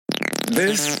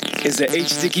This is the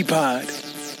H. Dicky Pod.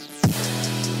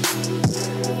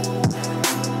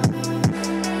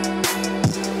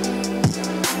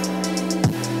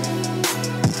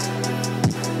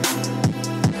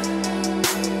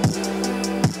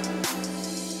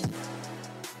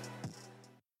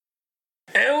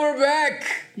 And we're back.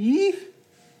 Yee.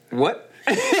 What?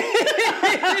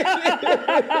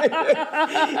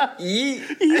 Yee.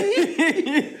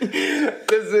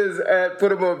 This is at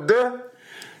Put 'em Up Duh.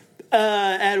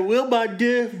 At Will by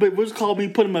Diff, but what's called me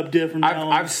Put 'em Up Diff from now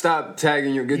on. I've stopped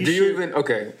tagging you. Do you should. even?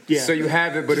 Okay. Yeah. So you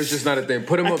have it, but it's just not a thing.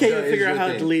 Put 'em I Up can't Duh even is figure your out how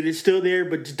to thing. delete it. It's still there,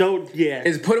 but just don't, yeah.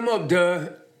 Is Put 'em Up Duh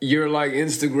your like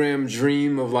Instagram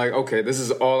dream of like, okay, this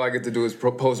is all I get to do is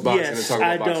post boxing and Yes, talk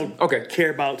about I boxing? don't Okay. care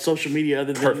about social media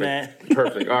other than Perfect. that.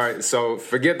 Perfect. All right. So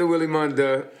forget the Willie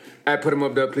Munda. At Put 'em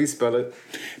Up Duh. Please spell it.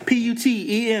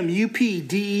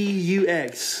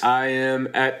 PUTEMUPDEUX. I am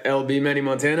at LB Manny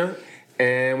Montana,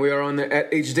 and we are on the at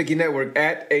H Dicky Network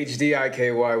at HDIKY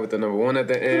with the number 1 at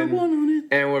the end. one on it.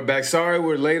 And we're back. Sorry,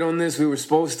 we're late on this. We were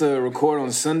supposed to record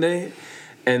on Sunday,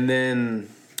 and then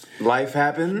life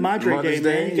happened. Madre Day,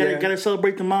 man. You yeah. gotta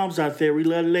celebrate the moms out there. We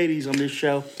love the ladies on this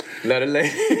show. Let it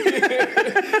lay.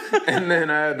 And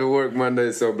then I had to work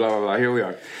Monday, so blah, blah, blah. Here we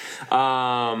are.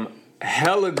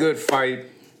 Hella good fight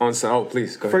on Sunday. Oh,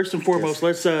 please, go ahead. First and foremost,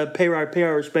 let's pay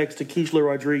our respects to Keishla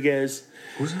Rodriguez.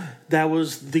 Who's that? That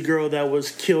was the girl that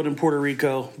was killed in Puerto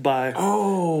Rico by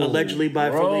allegedly by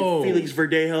bro. Felix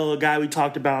Verdejo, a guy we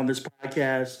talked about on this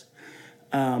podcast.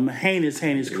 Heinous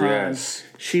crime. Yes.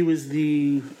 She was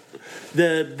the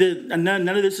none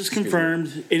of this is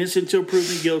confirmed. Innocent till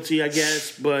proven guilty, I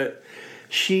guess. But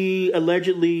she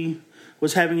allegedly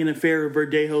was having an affair with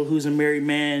Verdejo, who's a married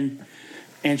man,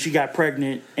 and she got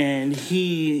pregnant. And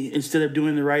he, instead of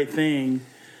doing the right thing,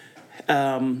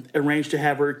 arranged to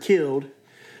have her killed.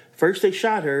 First they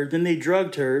shot her, then they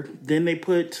drugged her, then they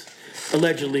put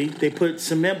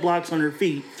cement blocks on her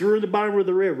feet, threw her in the bottom of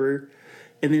the river,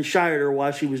 and then shot at her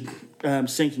while she was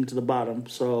sinking to the bottom.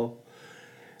 So,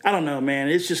 I don't know, man.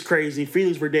 It's just crazy.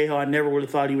 Felix Verdejo, I never would have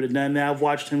thought he would have done that. I've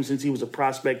watched him since he was a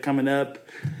prospect coming up.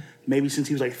 Maybe since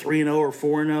he was like 3-0 or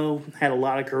 4-0. Had a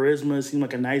lot of charisma. Seemed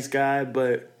like a nice guy,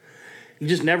 but you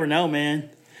just never know, man.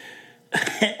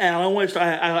 And I don't want to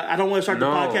start the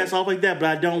podcast off like that, but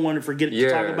I don't want to forget to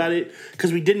talk about it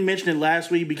because we didn't mention it last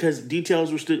week because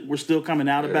details were still coming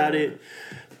out about it.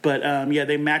 But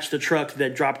they matched the truck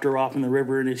that dropped her off in the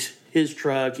river and his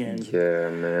truck, and Yeah,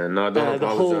 man. No, don't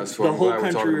apologize for it. the I'm whole glad we're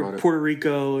country talking about of it. Puerto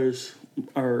Rico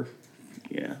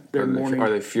they're mourning. Are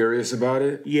they furious about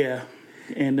it? Yeah,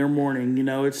 and they're mourning. You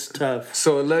know, it's tough.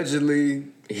 So allegedly,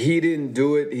 he didn't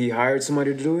do it. He hired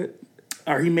somebody to do it?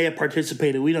 Or he may have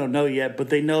participated. We don't know yet, but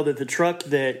they know that the truck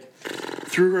that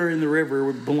threw her in the river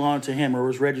would belong to him or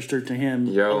was registered to him.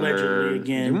 Allegedly, man,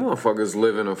 again. you motherfuckers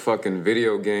live in a fucking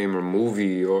video game or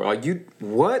movie or like you.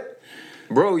 What?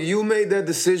 Bro, you made that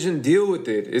decision. Deal with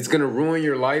it. It's gonna ruin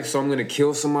your life, so I'm gonna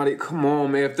kill somebody. Come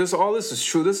on, man. If all this is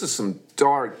true, this is some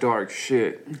dark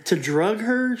shit. To drug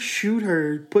her, shoot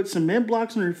her, put cement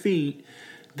blocks on her feet,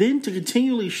 then to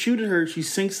continually shoot at her, she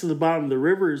sinks to the bottom of the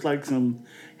river is like some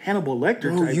Hannibal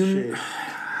Lecter type shit.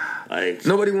 Like,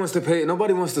 Nobody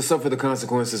wants to suffer the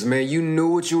consequences, man. You knew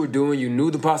what you were doing. You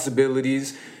knew the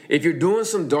possibilities. If you're doing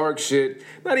some dark shit,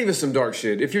 not even some dark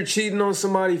shit. If you're cheating on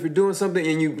somebody, if you're doing something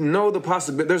and you know the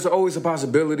possibility, there's always a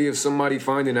possibility of somebody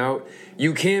finding out.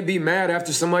 You can't be mad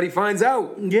after somebody finds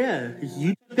out. yeah,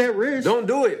 you took that risk. Don't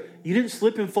do it. You didn't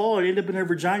slip and fall and end up in her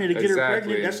vagina to get her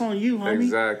pregnant. That's on you, homie.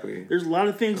 Exactly. There's a lot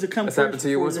of things that come That's first. happened to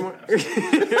you once more?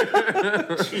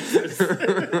 Jesus.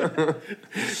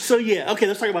 So yeah, okay.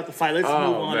 Let's talk about the fight. Let's move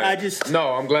on. Man.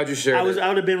 No, I'm glad you shared I would it.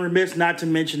 have been remiss not to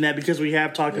mention that because we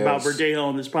have talked about Verdejo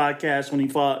on this podcast when he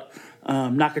fought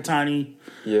Nakatani.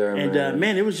 Yeah, and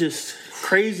man. it was just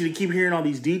crazy to keep hearing all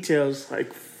these details.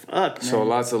 Like, fuck, man. So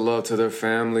lots of love to their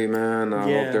family, man. I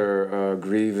Yeah. hope they're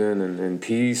grieving and in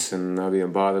peace and not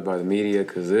being bothered by the media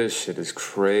because this shit is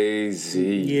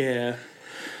crazy. Yeah.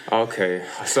 Okay,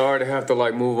 sorry to have to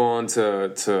move on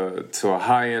to a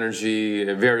high energy,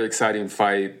 a very exciting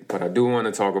fight, but I do want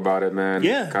to talk about it, man.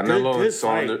 Yeah, Canelo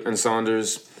good and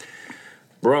Saunders,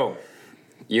 bro.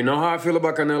 You know how I feel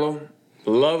about Canelo.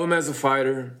 Love him as a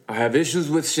fighter. I have issues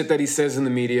with shit that he says in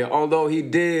the media. Although he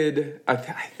did, I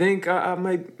think I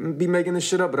might be making this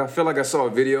shit up, but I feel like I saw a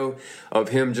video of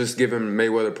him just giving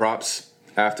Mayweather props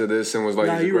after this and was like,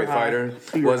 he's a great fighter.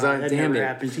 Was I? Damn it.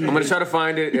 I'm going to try to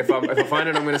find it. If I find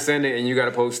it, I'm going to send it and you got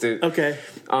to post it. Okay.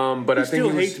 But I think still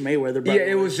hates Mayweather, by the way.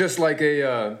 it was just like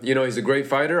he's a great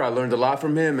fighter. I learned a lot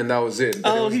from him and that was it.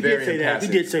 But it was he did say that. He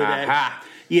did say that. Aha.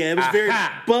 Yeah, it was very,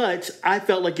 Aha! but I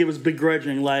felt like it was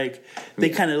begrudging. Like they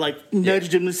kind of like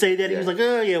nudged him to say that. He was like,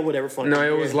 "Oh yeah, whatever." Fuck No,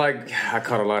 it it was like I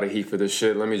caught a lot of heat for this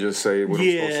shit. Let me just say what I'm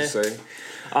supposed to say.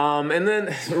 And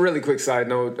then, really quick side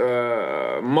note: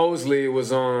 Mosley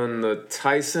was on the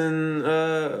Tyson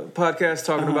podcast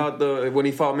talking about when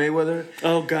he fought Mayweather.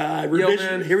 Oh God,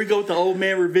 man. Here we go with the old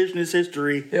man revisionist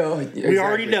history. Exactly. We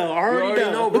already know. Already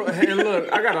know, bro. And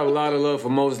look, I got a lot of love for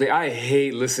Mosley. I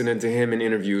hate listening to him in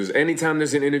interviews. Anytime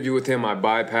there's an interview with him, I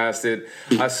bypassed it.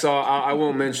 I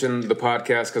won't mention the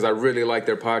podcast because I really like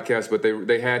their podcast, but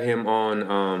they had him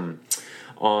on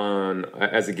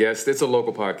as a guest. It's a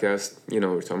local podcast, you know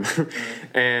what we're talking about.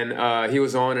 And he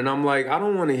was on, and I'm like, I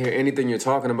don't want to hear anything you're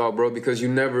talking about, bro, because you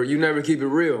never keep it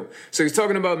real. So he's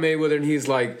talking about Mayweather, and he's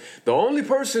like, the only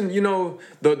person, you know,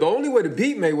 the only way to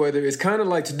beat Mayweather is kind of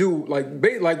like to do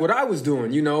like what I was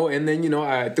doing, you know. And then, you know,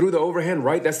 I threw the overhand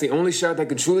right. That's the only shot that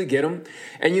could truly get him.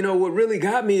 And you know what really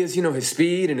got me is, you know, his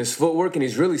speed and his footwork, and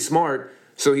he's really smart.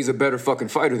 So he's a better fucking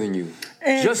fighter than you.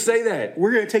 And just say that.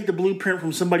 We're going to take the blueprint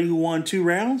from somebody who won 2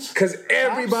 rounds? Because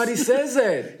everybody says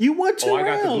that. You won 2 rounds.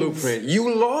 I got the blueprint.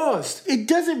 You lost. It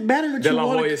doesn't matter that De you La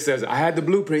won. Hoya says, I had the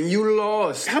blueprint. You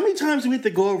lost. How many times do we have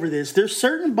to go over this? There's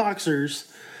certain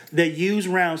boxers that use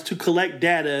rounds to collect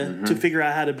data to figure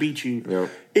out how to beat you. Yep.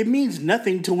 It means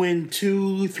nothing to win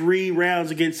 2-3 rounds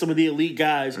against some of the elite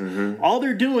guys. All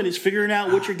they're doing is figuring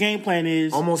out what your game plan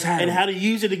is and how to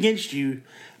use it against you.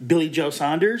 Billy Joe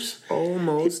Saunders.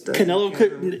 Almost. Canelo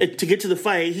couldn't to get to the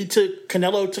fight.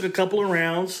 Canelo took a couple of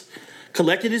rounds,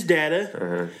 collected his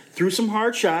data, threw some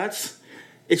hard shots.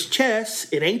 It's chess.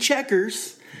 It ain't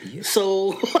checkers. Yeah.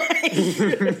 So,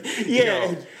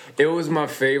 yeah. Yo, it was my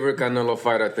favorite Canelo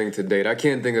fight, I think, to date. I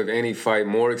can't think of any fight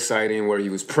more exciting where he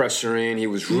was pressuring. He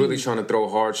was really trying to throw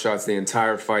hard shots the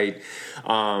entire fight.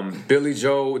 Billy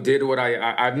Joe did what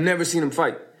I've never seen him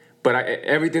fight. But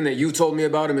everything that you told me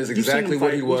about him is exactly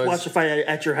what he was. We watched the fight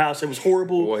at your house. It was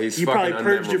horrible. Well, he's you fucking probably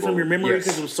purged it from your memory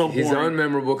because it was so boring. He's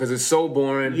unmemorable because it's so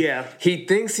boring. Yeah. He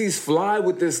thinks he's fly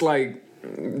with this, like,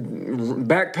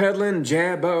 backpedaling,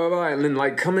 jab, blah, blah, blah, and then,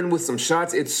 like, coming with some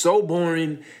shots. It's so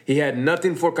boring. He had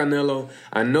nothing for Canelo.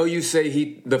 I know you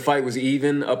say the fight was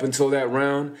even up until that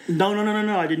round. No.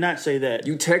 I did not say that.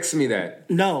 You text me that.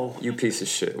 No. You piece of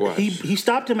shit. Watch. He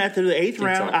stopped him after the 8th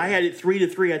round. I had it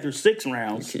 3-3 after 6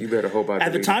 rounds. You better hope I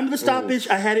At the time of the stoppage,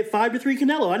 I had it 5-3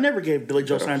 Canelo. I never gave Billy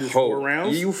Joe Saunders 4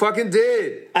 rounds. You fucking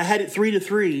did. I had it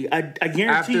 3-3. I guarantee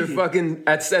After you. Fucking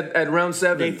at round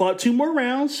 7. They fought 2 more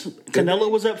rounds. Canelo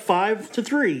was up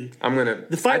 5-3. I'm gonna.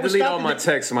 The fight I was delete stopped. all my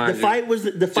texts, mind the fight was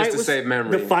the fight just to was save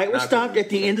memory. The fight was Not stopped at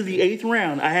the end of the 8th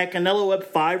round. I had Canelo up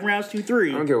 5 rounds to 3.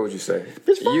 I don't care what you say.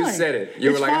 It's fine. You said it.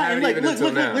 You were like, I haven't even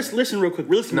until now. Listen real quick.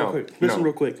 Listen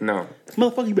real quick. No.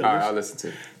 Motherfucker, you better All right, I'll listen to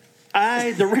it.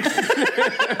 I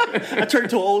turned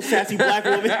into an old sassy black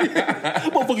woman.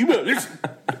 Motherfucker, you better listen.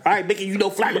 All right, Mickey, you know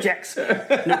flapjacks.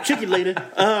 No chicken later.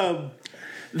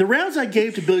 The rounds I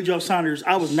gave to Billy Joe Saunders,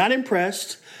 I was not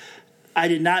impressed. I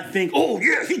did not think, oh,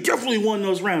 yeah, he definitely won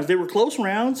those rounds. They were close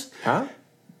rounds. Huh?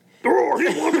 Oh,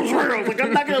 he won those rounds. Like,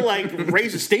 I'm not going to, like,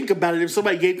 raise a stink about it if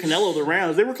somebody gave Canelo the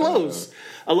rounds. They were close.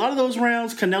 A lot of those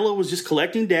rounds, Canelo was just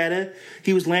collecting data.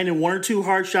 He was landing 1 or 2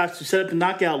 hard shots to set up the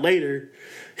knockout later.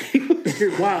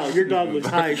 Wow, your dog looks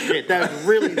high as shit. That was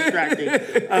really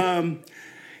distracting.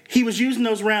 He was using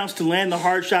those rounds to land the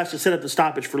hard shots to set up the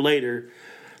stoppage for later.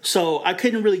 So I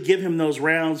couldn't really give him those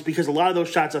rounds because a lot of those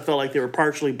shots I felt like they were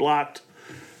partially blocked.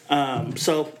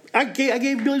 So I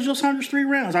gave Billy Joe Saunders 3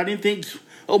 rounds. I didn't think,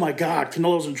 oh my God,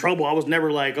 Canelo's in trouble. I was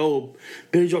never like, oh,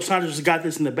 Billy Joe Saunders has got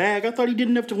this in the bag. I thought he did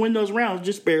enough to win those rounds,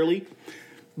 just barely.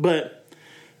 But,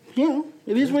 you know,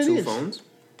 it is what it is. 2 phones?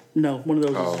 No, one of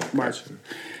those is marked. Gotcha.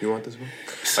 You want this one?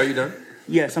 Are you done?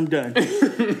 Yes, I'm done.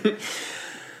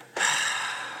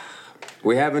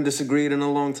 We haven't disagreed in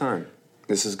a long time.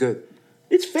 This is good.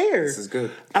 It's fair. This is good.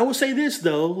 I will say this,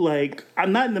 though. Like,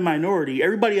 I'm not in the minority.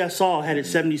 Everybody I saw had it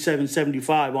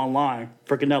 77-75 online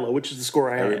for Canelo, which is the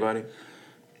score I had. Everybody?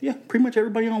 Yeah, pretty much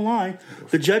everybody online.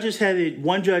 The judges had it.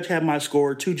 1 judge had my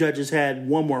score. 2 judges had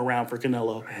 1 more round for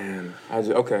Canelo. Man,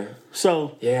 okay.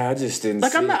 So yeah, I just didn't.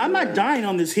 Like, I'm not dying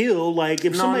on this hill. Like,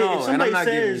 if somebody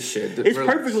says it's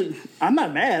perfectly, I'm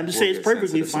not mad. I'm just saying it's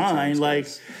perfectly fine. Like,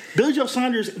 Billy Joe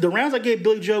Saunders, the rounds I gave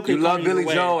Billy Joe. You love Billy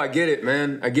Joe. I get it,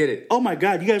 man. I get it. Oh my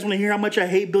God, you guys want to hear how much I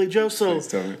hate Billy Joe? So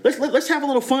let's have a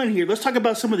little fun here. Let's talk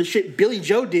about some of the shit Billy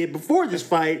Joe did before this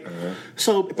fight.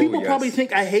 So people probably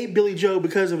think I hate Billy Joe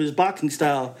because of his boxing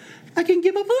style. I can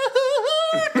give a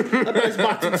fuck about his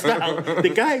boxing style. The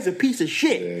guy is a piece of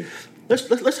shit.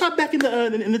 Let's hop back in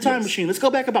the time machine. Let's go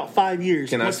back about 5 years.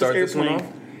 Can I start this one off?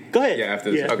 Go ahead. Yeah,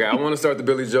 after this. Okay, I want to start the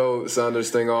Billy Joe Saunders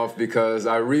thing off because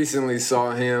I recently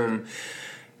saw him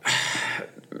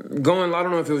going, I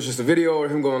don't know if it was just a video or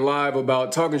him going live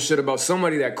about talking shit about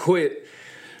somebody that quit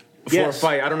for a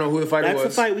fight. I don't know who the fighter was.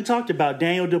 That's the fight we talked about,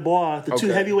 Daniel Dubois, the two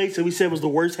heavyweights that we said was the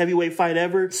worst heavyweight fight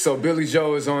ever. So Billy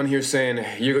Joe is on here saying,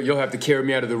 you'll have to carry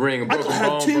me out of the ring. I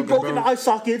have two broken eye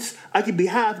sockets. I could be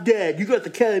half dead. You got to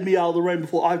carry me out of the ring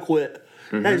before I quit.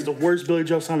 Mm-hmm. That is the worst Billy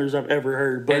Joe Saunders I've ever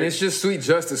heard. But and it's just sweet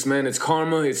justice, man. It's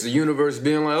karma. It's the universe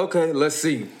being like, okay, let's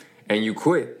see. And you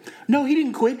quit. No, he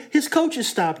didn't quit. His coaches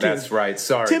stopped him. That's right.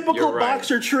 Sorry. Typical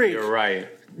boxer trick. You're right.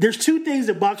 There's two things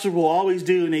that boxers will always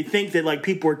do, and they think that like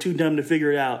people are too dumb to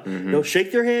figure it out. Mm-hmm. They'll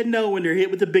shake their head no when they're hit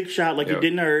with a big shot, like it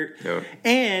didn't hurt,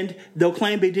 and they'll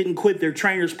claim they didn't quit. Their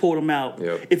trainers pulled them out.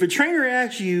 If a trainer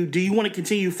asks you, "Do you want to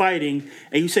continue fighting?"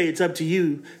 and you say it's up to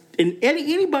you, in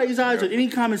anybody's eyes with any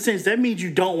common sense, that means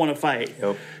you don't want to fight.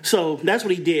 So that's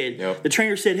what he did. The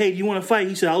trainer said, "Hey, do you want to fight?"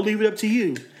 He said, "I'll leave it up to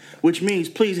you." Which means,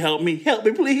 please help me,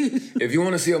 please. If you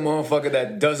want to see a motherfucker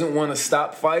that doesn't want to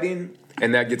stop fighting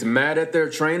and that gets mad at their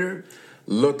trainer,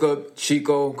 look up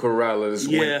Chico Corrales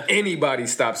when anybody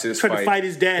stops his Trying to fight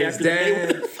his dad. His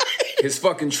dad, his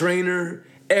fucking trainer,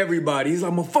 everybody. He's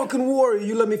like, I'm a fucking warrior.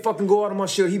 You let me fucking go out of my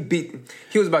shit. He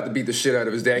was about to beat the shit out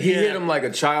of his dad. He hit him like a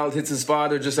child hits his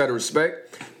father just out of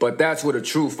respect. But that's what a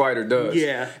true fighter does.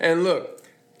 And look,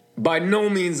 by no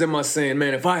means am I saying,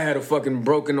 man, if I had a fucking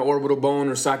broken orbital bone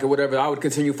or socket, whatever, I would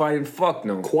continue fighting. Fuck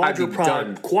no.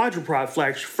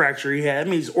 Quadrupod fracture he had. That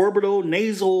means orbital,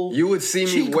 nasal. You would see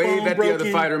me wave at the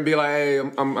other fighter and be like, hey,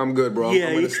 I'm good, bro. I'm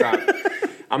going to stop.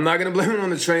 I'm not going to blame it on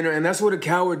the trainer, and that's what a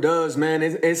coward does, man.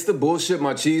 It's the bullshit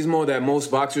machismo that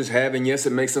most boxers have, and yes,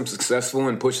 it makes them successful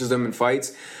and pushes them in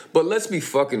fights, but let's be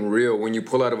fucking real when you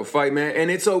pull out of a fight, man,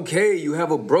 and it's okay. You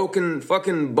have a broken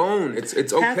fucking bone. It's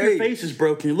okay. Half your face is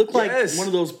broken. You look like one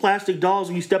of those plastic dolls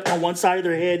when you stepped on one side of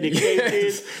their head and it caved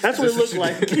in. That's what it looked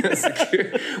like.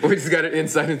 We just got an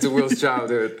insight into Will's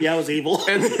childhood. Yeah, I was evil.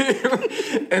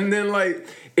 And then like,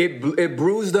 It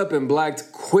bruised up and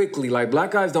blacked quickly. Like,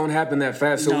 black eyes don't happen that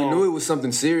fast, so we knew it was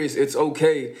something serious. It's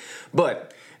okay.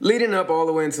 But leading up all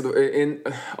the way into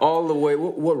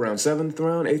what round? 7th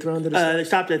round? 8th round? They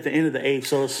stopped at the end of the 8th,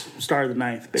 so it's start of the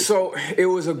 9th, basically. So it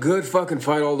was a good fucking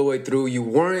fight all the way through. You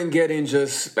weren't getting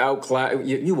just outclassed.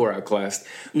 You were outclassed,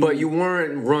 but you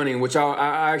weren't running, which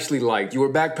I actually liked. You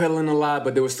were backpedaling a lot,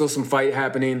 but there was still some fight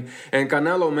happening. And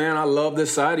Canelo, man, I love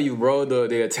this side of you, bro.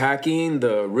 The attacking,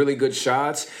 the really good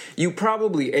shots. You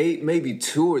probably ate maybe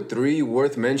 2 or 3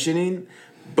 worth mentioning,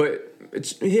 but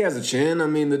he has a chin. I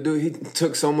mean, the dude, he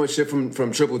took so much shit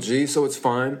from Triple G, so it's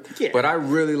fine. But I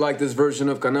really like this version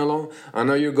of Canelo. I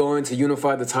know you're going to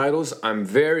unify the titles. I'm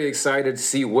very excited to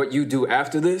see what you do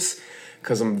after this,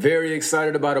 because I'm very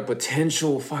excited about a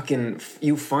potential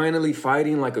you finally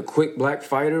fighting like a quick black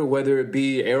fighter, whether it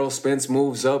be Errol Spence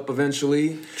moves up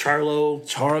eventually.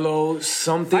 Charlo,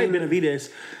 something. Fight Benavidez.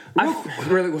 I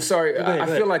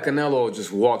feel like Canelo will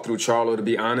just walk through Charlo, to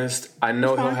be honest. I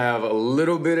know he'll have a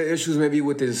little bit of issues maybe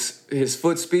with his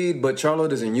foot speed, but Charlo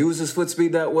doesn't use his foot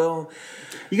speed that well.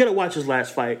 You got to watch his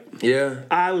last fight. Yeah.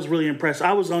 I was really impressed.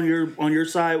 I was on your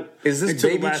side. Is this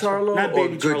Baby Charlo? Not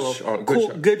Baby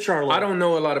Charlo. Good Charlo. I don't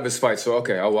know a lot of his fights, so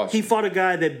okay, I'll watch. He fought a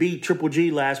guy that beat Triple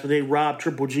G last, but they robbed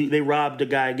Triple G. They robbed a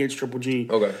guy against Triple G.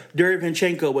 Okay.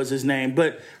 Derevyanchenko was his name.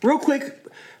 But real quick,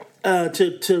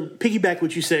 to piggyback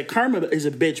what you said, karma is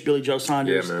a bitch, Billy Joe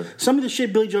Saunders. Yeah, man. Some of the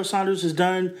shit Billy Joe Saunders has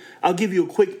done, I'll give you a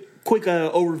quick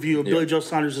overview of Billy Joe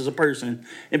Saunders as a person.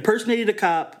 Impersonated a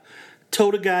cop,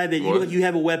 told a guy that you look like you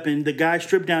have a weapon. The guy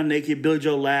stripped down naked. Billy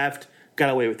Joe laughed,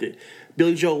 got away with it.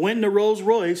 Billy Joe went in a Rolls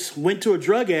Royce, went to a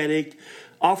drug addict,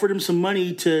 offered him some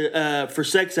money for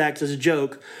sex acts as a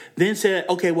joke, then said,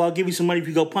 okay, well, I'll give you some money if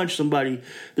you go punch somebody.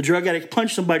 The drug addict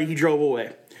punched somebody, he drove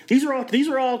away. These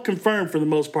are all confirmed for the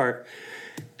most part.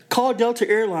 Called Delta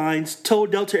Airlines, told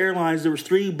Delta Airlines there was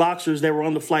 3 boxers that were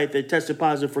on the flight that tested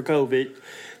positive for COVID.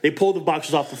 They pulled the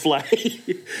boxers off the flight.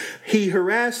 He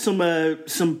harassed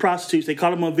some prostitutes. They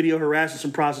caught him on video harassing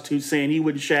some prostitutes, saying he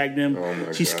wouldn't shag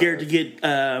them. She's scared to get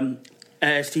a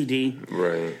STD.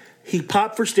 Right. He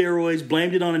popped for steroids,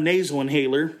 blamed it on a nasal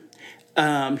inhaler.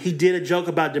 He did a joke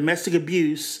about domestic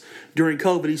abuse during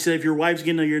COVID. He said, if your wife's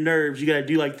getting on your nerves, you got to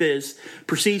do like this.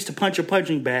 Proceeds to punch a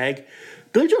punching bag.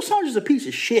 Billy Joe Saunders is a piece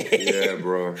of shit. Yeah,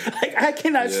 bro. I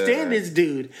cannot stand this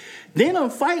dude. Then on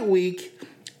fight week,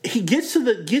 he gets to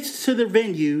the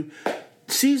venue,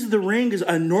 sees the ring is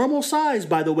a normal size,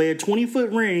 by the way, a 20-foot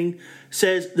ring,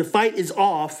 says the fight is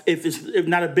off if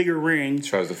not a bigger ring.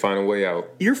 Tries to find a way out.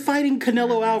 You're fighting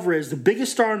Canelo Alvarez, the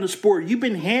biggest star in the sport. You've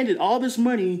been handed all this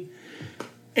money.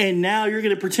 And now you're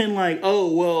going to pretend like, oh,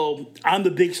 well, I'm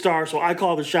the big star, so I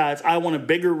call the shots. I want a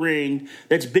bigger ring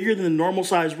that's bigger than the normal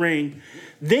size ring.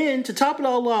 Then, to top it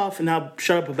all off, and I'll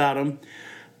shut up about him,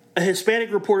 a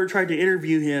Hispanic reporter tried to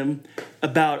interview him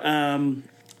about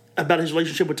his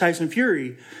relationship with Tyson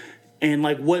Fury and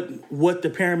like what the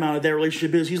paramount of that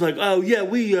relationship is. He's like, oh, yeah,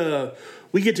 we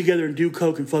get together and do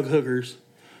coke and fuck hookers.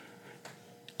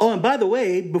 Oh, and by the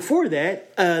way, before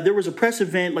that, there was a press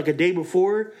event like a day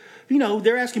before. You know,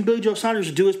 they're asking Billy Joe Saunders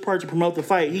to do his part to promote the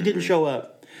fight. He didn't show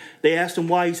up. They asked him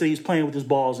why. He said he was playing with his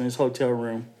balls in his hotel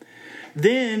room.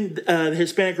 Then the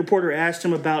Hispanic reporter asked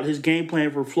him about his game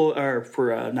plan for Canelo,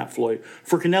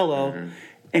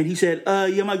 and he said,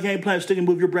 "Yeah, my game plan is stick and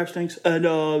move your breath stinks."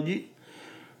 The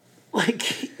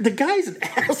guy's an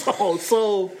asshole.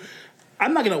 So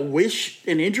I'm not gonna wish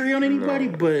an injury on anybody,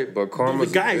 but the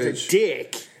guy's a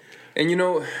dick. And you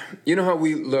know how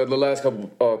the last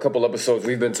couple episodes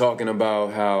we've been talking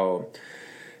about how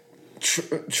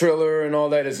Triller and all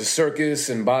that is a circus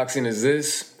and boxing is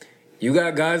this. You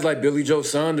got guys like Billy Joe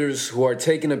Saunders who are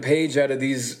taking a page out of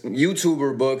these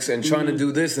YouTuber books and trying to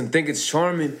do this and think it's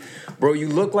charming. Bro, you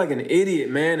look like an idiot,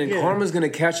 man, and karma's gonna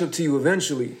catch up to you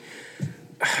eventually.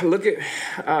 Look at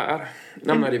I'm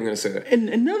not even gonna say that. And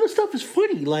none of the stuff is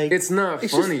funny. Like it's not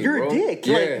it's funny. Just, you're bro. a dick.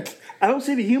 Yeah. Like I don't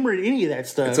see the humor in any of that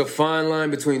stuff. It's a fine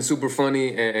line between super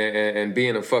funny and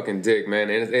being a fucking dick, man.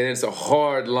 And it's a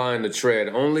hard line to tread.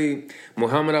 Only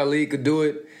Muhammad Ali could do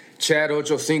it. Chad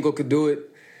Ochocinco could do it.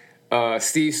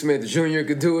 Steve Smith Jr.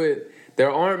 could do it.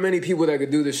 There aren't many people that could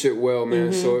do this shit well,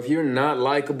 man. So if you're not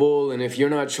likable and if you're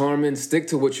not charming, stick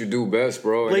to what you do best,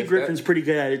 bro. Blake Griffin's pretty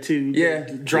good at it, too. Yeah.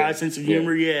 Dry sense of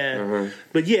humor,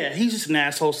 But yeah, he's just an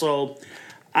asshole, so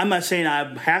I'm not saying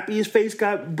I'm happy his face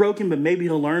got broken, but maybe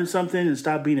he'll learn something and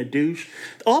stop being a douche.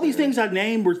 All these things I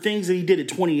named were things that he did at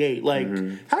 28. Like,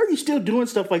 how are you still doing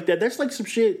stuff like that? That's like some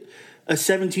shit a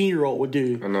 17-year-old would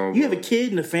do. I know, you have a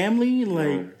kid and a family, and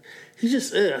like, he's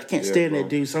just, I can't stand that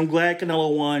dude. So I'm glad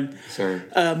Canelo won. Same.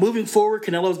 Moving forward,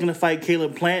 Canelo's going to fight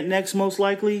Caleb Plant next, most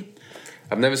likely.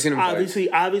 I've never seen him fight.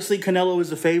 Obviously, Canelo is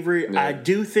the favorite. Yeah. I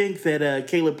do think that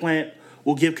Caleb Plant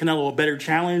will give Canelo a better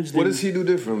challenge. What does he do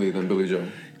differently than Billy Joe?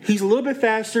 He's a little bit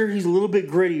faster. He's a little bit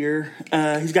grittier.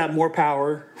 He's got more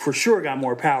power. For sure got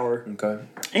more power. Okay.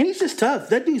 And he's just tough.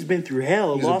 That dude's been through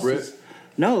hell. He's a Brit?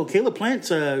 No, Caleb Plant's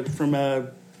from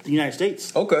the United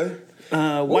States. Okay.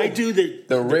 White dude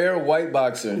the rare white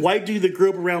boxer. White dude that grew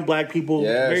up around black people.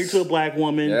 Yes. Married to a black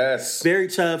woman. Yes. Very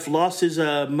tough. Lost his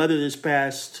mother this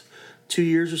past 2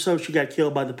 years or so. She got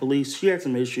killed by the police. She had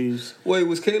some issues. Wait,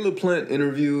 was Caleb Plant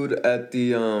interviewed at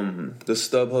the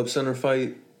StubHub Center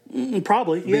fight?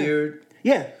 Probably, yeah. Beard?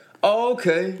 Yeah. Oh,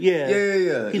 okay.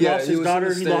 Yeah. He lost his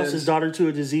daughter. He lost his daughter to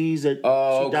a disease that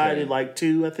she died at like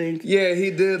 2, I think. Yeah, he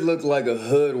did look like a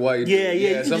hood white dude. Yeah.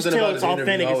 You can just tell it's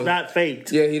authentic. It's not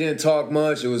faked. Yeah, he didn't talk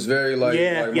much. It was very like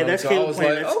that's Caleb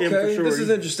Plant. That's him for sure. This is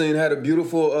interesting. Had a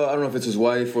beautiful. I don't know if it's his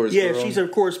wife or his girl. Yeah, she's a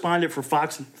correspondent for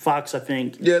Fox, I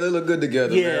think. Yeah, they look good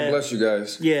together. Man, bless you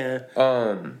guys. Yeah.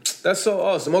 That's so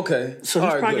awesome. Okay, so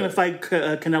he's probably gonna fight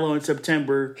Canelo in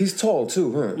September. He's tall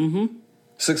too, huh?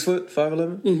 6 foot,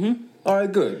 5'11". All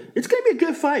right, good. It's going to be a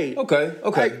good fight. Okay.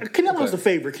 Canelo's the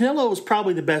favorite. Canelo is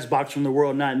probably the best boxer in the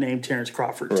world, not named Terrence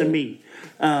Crawford, to me.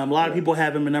 A lot of people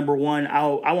have him at number one.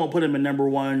 I won't put him at number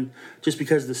one just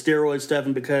because of the steroid stuff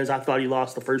and because I thought he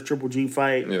lost the first Triple G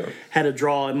fight. Yeah. Had a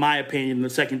draw, in my opinion,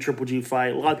 the second Triple G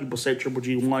fight. A lot of people say Triple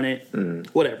G won it.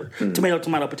 Whatever.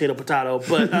 Tomato, potato, potato.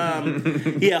 But,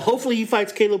 hopefully he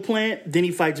fights Caleb Plant. Then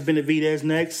he fights Benavidez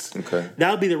next. Okay.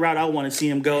 That'll be the route I want to see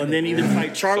him go. And then either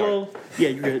fight Charlo. Yeah,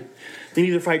 you're good. Then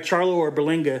either fight Charlo or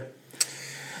Berlinga.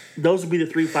 Those would be the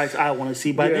 3 fights I want to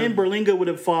see. By then, Berlinga would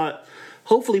have fought.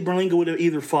 Hopefully, Berlinga would have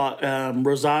either fought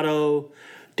Rosado,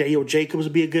 Daniel Jacobs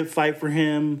would be a good fight for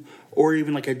him, or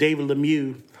even like a David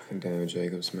Lemieux. Daniel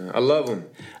Jacobs, man. I love him.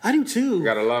 I do too.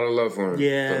 Got a lot of love for him.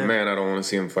 Yeah. But man, I don't want to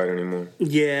see him fight anymore.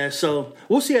 Yeah, so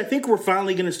we'll see. I think we're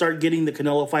finally going to start getting the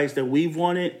Canelo fights that we've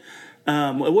wanted.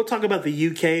 We'll talk about the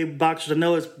UK boxers. I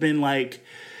know it's been like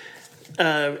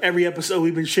every episode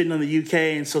we've been shitting on the UK,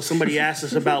 and so somebody asked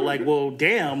us about like, well,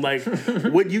 damn, like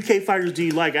what UK fighters do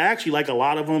you like? I actually like a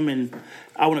lot of them, and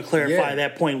I want to clarify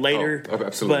that point later. Oh,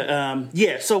 absolutely.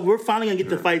 But so we're finally gonna get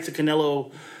the fights of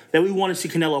Canelo that we want to see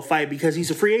Canelo fight because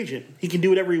he's a free agent. He can do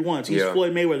whatever he wants. He's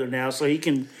Floyd Mayweather now, so he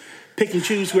can pick and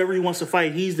choose whoever he wants to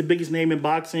fight. He's the biggest name in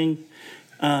boxing.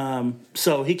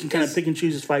 So he can kind of pick and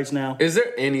choose his fights now. Is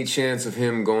there any chance of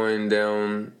him going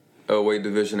down a weight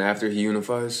division after he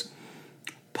unifies?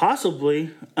 Possibly.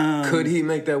 Could he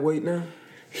make that weight now?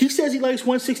 He says he likes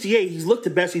 168. He's looked the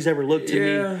best he's ever looked to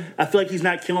me. I feel like he's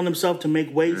not killing himself to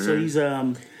make weight, so he's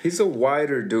He's a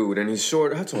wider dude, and he's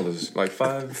short. How tall is he? Like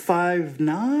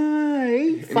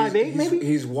 5'9", 5'8", maybe.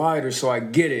 He's wider, so I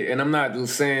get it. And I'm not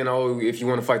saying, oh, if you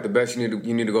want to fight the best, you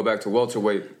need to go back to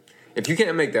welterweight. If you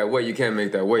can't make that weight, you can't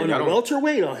make that weight. Oh, no,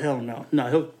 welterweight? Oh, hell no.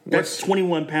 No, that's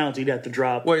 21 pounds he'd have to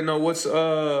drop. Wait, no, what's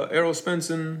Errol Spence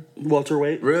and...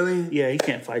 Welterweight? Really? Yeah, he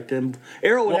can't fight them.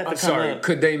 Errol would have to come up.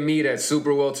 Could they meet at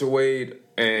super welterweight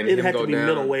and it'd him have go to be down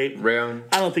middleweight. Round?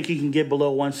 I don't think he can get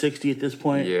below 160 at this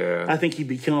point. Yeah. I think he'd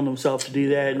be killing himself to do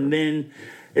that. And then...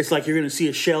 It's like you're going to see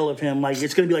a shell of him. Like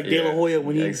it's going to be like De La Hoya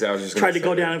when he tried to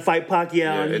go down and fight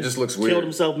Pacquiao. And it just looks weird. Killed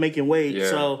himself making weight. Yeah.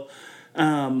 So,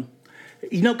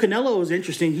 Canelo is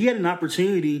interesting. He had an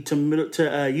opportunity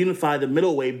to unify the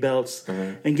middleweight belts,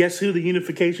 and guess who the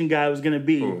unification guy was going to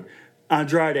be? Ooh.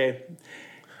 Andrade.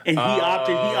 And he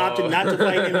opted not to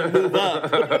fight him and move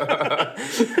up.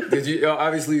 Did you?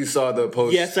 Obviously, you saw the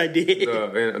post. Yes, I did.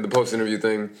 The post interview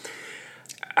thing.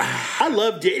 I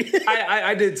loved it.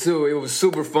 I did too. It was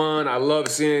super fun. I love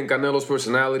seeing Canelo's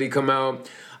personality come out.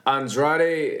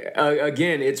 Andrade,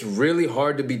 again, it's really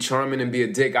hard to be charming and be a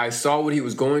dick. I saw what he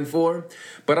was going for,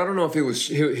 but I don't know if it was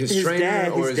his trainer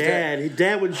or his dad. His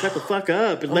dad wouldn't shut the fuck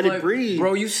up and let it breathe.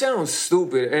 Bro, you sound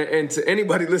stupid. And to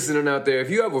anybody listening out there, if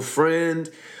you have a friend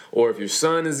or if your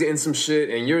son is in some shit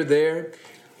and you're there,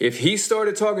 if he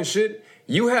started talking shit,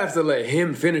 you have to let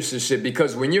him finish this shit,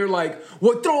 because when you're like,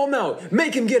 well, throw him out,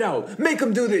 make him get out, make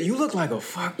him do that, you look like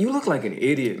an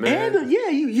idiot, man. And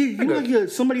you look like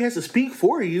somebody has to speak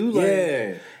for you.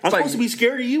 Like, I'm supposed to be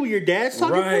scared of you when your dad's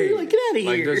talking for you. Like, get out of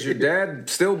here. Like, does your dad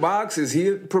still box? Is he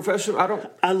a professional?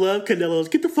 I love Canelo's.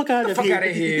 Get the fuck out of here.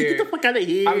 Get the fuck out of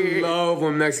here. I love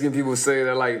when Mexican people say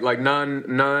that, like non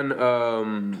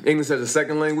English as a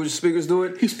second language speakers do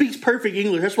it. He speaks perfect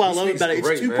English. That's what I love about it.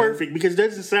 It's too perfect because it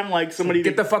doesn't sound like somebody.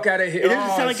 Get the fuck out of here. It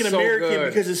doesn't sound like an American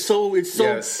because it's so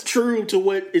true to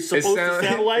what it's supposed to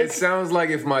sound like. It sounds like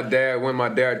if when my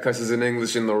dad cusses in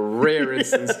English in the rare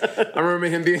instance. I remember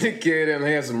him being a kid and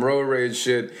he had some road rage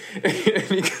shit. And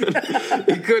he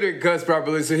couldn't cuss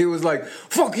properly, so he was like,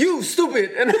 "Fuck you,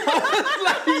 stupid!" And I was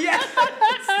like, "Yes."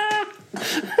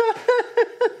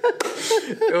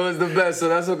 It was the best. So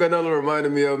that's what Canelo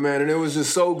reminded me of, man. And it was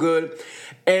just so good.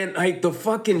 And like the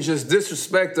fucking just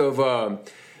disrespect of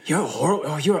you're horrible.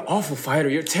 Oh, you're an awful fighter.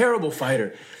 You're a terrible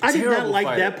fighter. I did not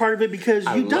like that part of it because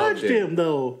you dodged him,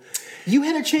 though. You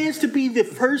had a chance to be the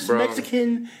first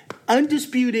Mexican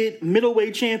undisputed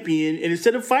middleweight champion, and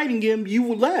instead of fighting him,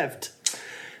 you left.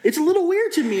 It's a little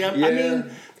weird to me. I mean,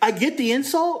 I get the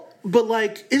insult, but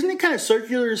like, isn't it kind of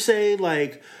circular to say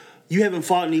like, you haven't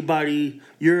fought anybody,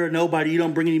 you're a nobody, you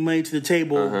don't bring any money to the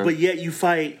table, but yet you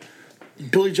fight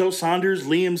Billy Joe Saunders,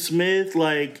 Liam Smith,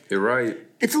 like... You're right.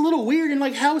 It's a little weird, and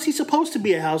like, how is he supposed to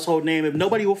be a household name if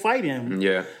nobody will fight him?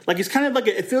 Yeah. Like, it's kind of like,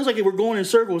 it feels like we're going in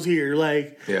circles here.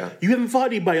 Like, you haven't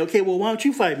fought anybody. Okay, well, why don't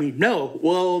you fight me? No.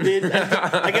 Well, then,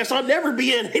 I guess I'll never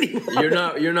be in anybody.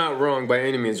 You're not wrong by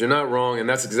any means. You're not wrong, and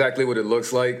that's exactly what it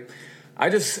looks like. I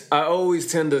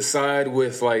always tend to side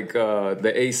with like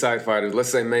the A-side fighters. Let's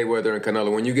say Mayweather and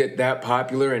Canelo. When you get that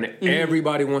popular and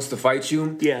everybody wants to fight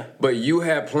you, but you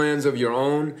have plans of your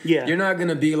own, you're not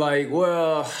gonna be like,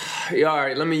 well, all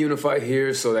right, let me unify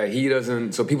here so that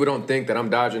so people don't think that I'm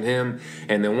dodging him.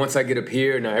 And then once I get up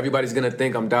here, now everybody's gonna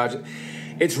think I'm dodging.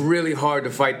 It's really hard to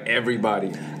fight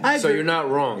everybody. So you're not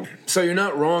wrong. So you're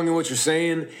not wrong in what you're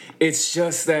saying. It's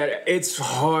just that it's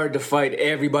hard to fight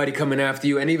everybody coming after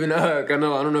you. And even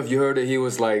Canelo, I don't know if you heard it, he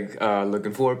was like,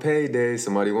 looking for a payday,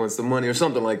 somebody wants the money or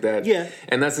something like that. Yeah.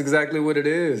 And that's exactly what it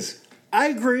is. I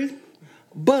agree.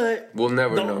 But we'll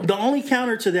never know. The only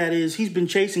counter to that is he's been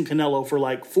chasing Canelo for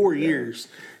like 4 years.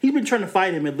 He's been trying to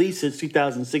fight him at least since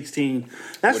 2016.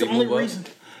 That's the only reason.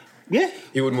 Yeah.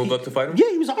 He would move up to fight him?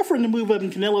 Yeah, he was offering to move up,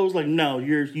 and Canelo was like, no,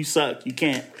 you suck. You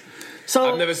can't. So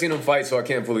I've never seen him fight, so I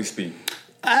can't fully speak.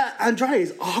 Andrade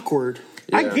is awkward.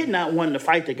 Yeah. I get not wanting to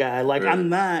fight the guy. Like,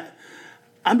 really?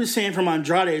 I'm just saying from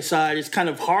Andrade's side, it's kind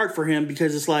of hard for him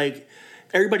because it's like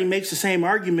everybody makes the same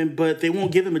argument, but they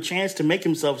won't give him a chance to make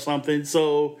himself something.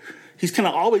 So he's kind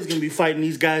of always going to be fighting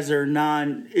these guys that are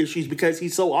non-issues because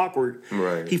he's so awkward.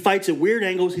 Right. He fights at weird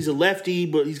angles. He's a lefty,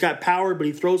 but he's got power, but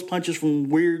he throws punches from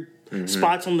weird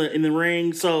spots in the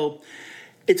ring. So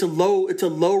it's a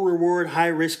low reward, high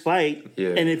risk fight.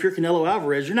 Yeah. And if you're Canelo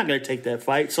Alvarez, you're not going to take that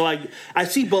fight. So I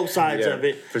see both sides of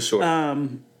it. For sure.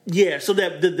 So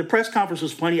that the press conference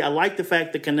was funny. I like the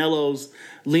fact that Canelo's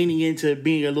leaning into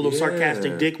being a little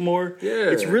sarcastic dick more. Yeah.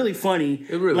 It's really funny.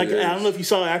 It really is. I don't know if you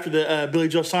saw after the Billy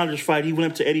Joe Saunders fight, he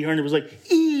went up to Eddie Hearn and was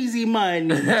like, easy. easy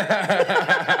money.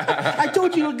 I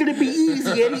told you it was gonna be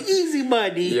easy, Eddie. Easy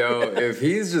money. Yo, if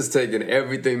he's just taking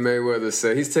everything Mayweather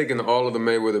said, he's taking all of the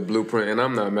Mayweather blueprint, and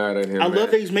I'm not mad at him. I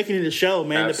love that he's making it a show,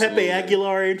 man. Absolutely. The Pepe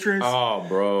Aguilar entrance. Oh,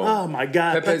 bro. Oh my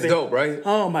God, Pepe's dope, right?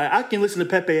 Oh my! I can listen to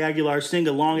Pepe Aguilar sing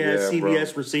a long ass Yeah,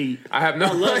 CBS bro. receipt. I have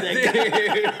no love that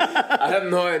idea. I have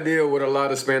no idea what a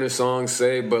lot of Spanish songs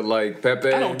say, but like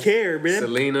Pepe, I don't care, man.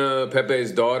 Selena,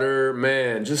 Pepe's daughter,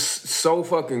 man, just so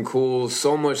fucking cool.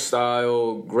 So much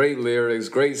style, great lyrics,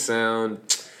 great sound.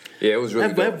 Yeah, it was really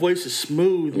That dope. voice is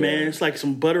smooth, man. It's like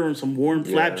some butter and some warm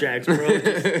flapjacks, bro.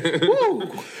 Just, woo,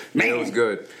 man. It was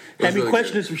good. It Had was me really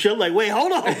questioning some shit. Like, wait,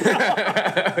 hold on,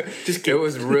 bro. Just It kidding.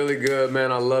 was really good,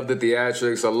 man. I love the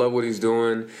theatrics. I love what he's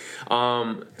doing.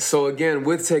 So again,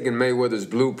 with taking Mayweather's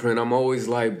blueprint, I'm always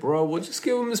like, bro, well, just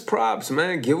give him his props,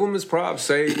 man. Give him his props.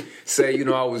 Say,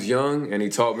 I was young and he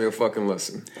taught me a fucking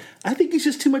lesson. I think he's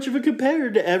just too much of a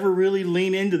competitor to ever really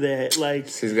lean into that. Like,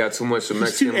 He's got too much of he's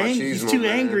Mexican too angry. He's machismo, too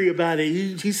man. angry about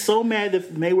it. He's so mad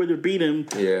that Mayweather beat him.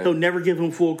 Yeah. He'll never give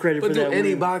him full credit But for do that. any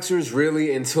win. boxers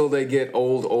really until they get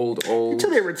old? Until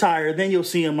they retire, then you'll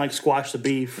see him like squash the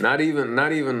beef. Not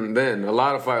even then. A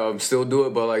lot of fighters still do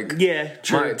it, but like Yeah,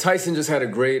 true. Tyson just had a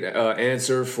great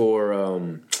answer for.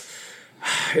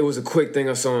 It was a quick thing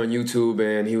I saw on YouTube,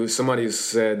 and somebody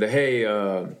said that hey.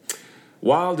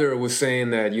 Wilder was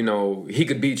saying that, he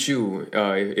could beat you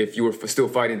if you were still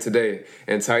fighting today.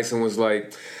 And Tyson was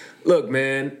like, look,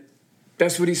 man,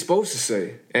 that's what he's supposed to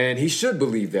say. And he should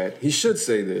believe that. He should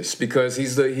say this because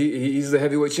he's the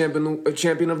heavyweight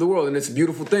champion of the world, and it's a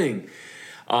beautiful thing.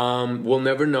 We'll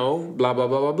never know, blah, blah,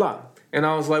 blah, blah, blah. And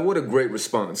I was like, what a great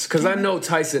response. Because I know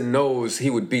Tyson knows he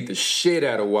would beat the shit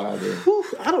out of Wilder. Whew,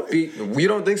 You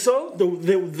don't think so?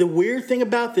 The weird thing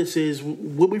about this is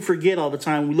what we forget all the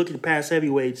time when we look at the past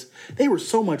heavyweights. They were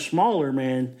so much smaller,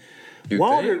 man. You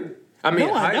Wilder. think? I mean,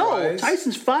 no, I know. height-wise.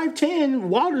 Tyson's 5'10",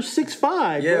 Wilder's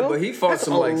 6'5". Yeah, bro. but he fought That's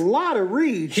some, a like- lot of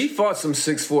reach. He fought some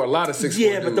 6'4", a lot of 6'4".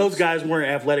 Yeah, but dudes. those guys weren't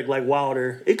athletic like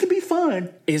Wilder. It could be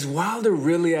fun. Is Wilder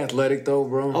really athletic though,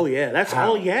 bro? Oh yeah, that's How?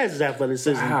 all he has is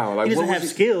athleticism. Wow, like, he doesn't what have was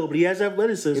he- skill, but he has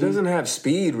athleticism. He doesn't have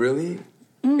speed, really.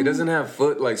 He doesn't have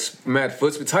mad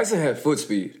foot speed. Tyson had foot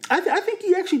speed. I think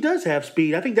he actually does have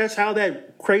speed. I think that's how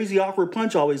that crazy awkward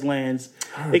punch always lands.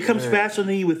 It comes faster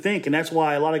than you would think, and that's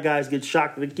why a lot of guys get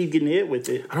shocked that they keep getting hit with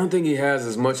it. I don't think he has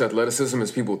as much athleticism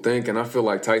as people think, and I feel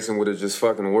like Tyson would have just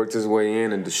fucking worked his way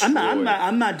in and destroyed.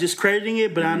 I'm not discrediting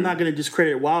it, but I'm not going to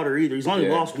discredit Wilder either. He's only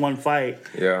Yeah. lost one fight.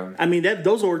 Yeah. I mean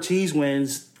those Ortiz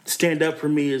wins stand up for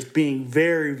me as being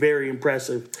very, very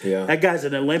impressive. Yeah. That guy's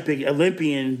an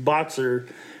Olympian boxer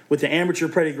with an amateur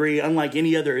pedigree, unlike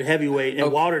any other heavyweight, and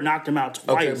Wilder knocked him out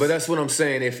twice. Okay, but that's what I'm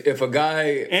saying. If a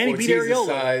guy And he beat Ortiz's Areola.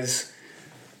 size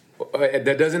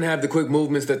that doesn't have the quick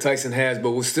movements that Tyson has,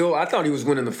 but was still, I thought he was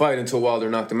winning the fight until Wilder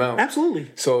knocked him out.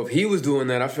 Absolutely. So if he was doing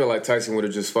that, I feel like Tyson would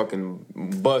have just fucking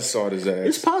buzzsawed his ass.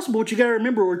 It's possible, but you got to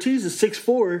remember Ortiz is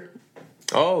 6'4".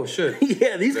 Oh shit!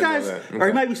 Yeah, these Didn't know guys, that. or he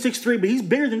Okay. might be 6'3", but he's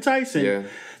bigger than Tyson. Yeah.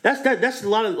 That's a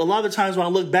lot of the times when I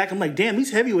look back, I'm like, damn,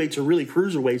 these heavyweights are really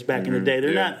cruiserweights back in the day.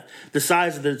 They're yeah. not the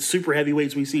size of the super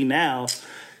heavyweights we see now.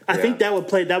 I Yeah. think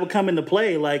that would come into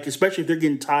play, like especially if they're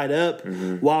getting tied up.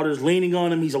 Wilder's leaning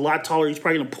on him. He's a lot taller. He's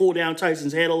probably gonna pull down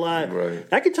Tyson's head a lot. Right.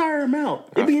 That could tire him out.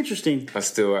 It'd be interesting. I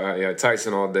still,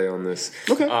 Tyson all day on this.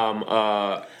 Okay.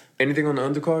 Anything on the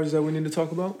undercards that we need to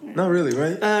talk about? Not really,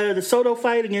 right? The Soto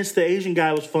fight against the Asian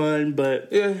guy was fun, but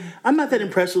Yeah. I'm not that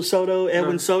impressed with Soto.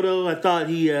 Edwin Soto, I thought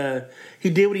he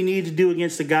did what he needed to do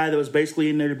against a guy that was basically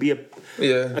in there to be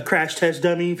a crash test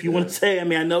dummy, if you want to say. I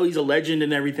mean, I know he's a legend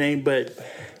and everything, but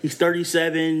he's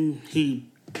 37. He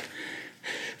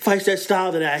fights that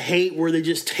style that I hate where they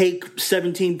just take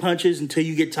 17 punches until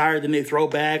you get tired, then they throw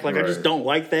back. Like, I just Right. don't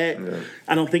like that. Yeah.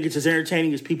 I don't think it's as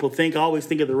entertaining as people think. I always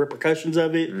think of the repercussions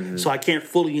of it, so I can't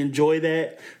fully enjoy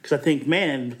that because I think,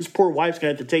 man, his poor wife's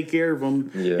going to have to take care of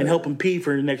him Yeah. and help him pee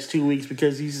for the next 2 weeks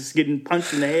because he's just getting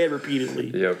punched in the head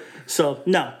repeatedly. Yep. So,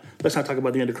 no, let's not talk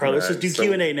about the undercard. Let's just do so-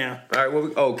 Q&A now. All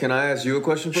right. Well, can I ask you a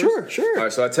question first? Sure. All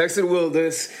right. So I texted Will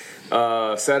this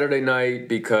Saturday night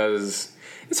because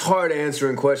it's hard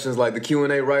answering questions like the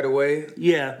Q&A right away.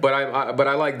 Yeah. But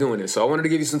I like doing it, so I wanted to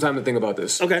give you some time to think about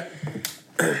this. Okay.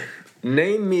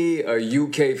 Name me a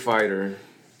UK fighter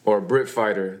or a Brit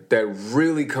fighter that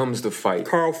really comes to fight.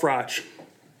 Carl Froch.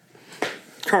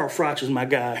 Carl Froch is my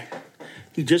guy.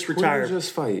 He just Who retired. did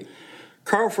just fight?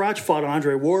 Carl Froch fought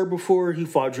Andre Ward before. He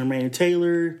fought Jermaine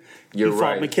Taylor. You're he fought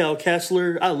right. Mikhail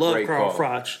Kessler. I love Great Carl call.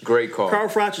 Froch. Great call. Carl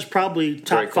Froch is probably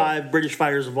top Great call. 5 British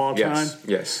fighters of all time.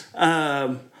 Yes.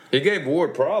 He gave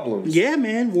Ward problems. Yeah,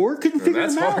 man. Ward couldn't figure him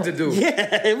out. That's hard to do.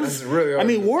 Yeah, it was That's really hard. I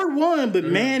mean, Ward won, but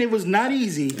man, it was not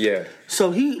easy. Yeah.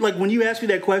 So when you asked me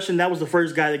that question, that was the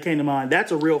first guy that came to mind.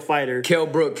 That's a real fighter. Kell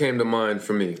Brook came to mind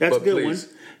for me. That's but a good please.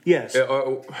 one. Yes.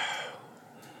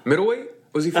 Middleweight?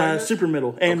 Was he fighting? Super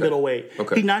middle and middleweight.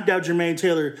 Okay. He knocked out Jermaine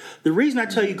Taylor. The reason I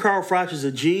tell you Carl Froch is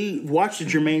a G, watch the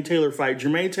Jermaine Taylor fight.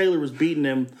 Jermaine Taylor was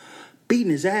beating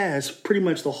his ass pretty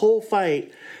much the whole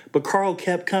fight, but Carl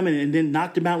kept coming and then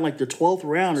knocked him out in like the 12th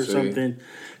round or something.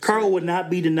 Carl would not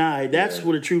be denied. That's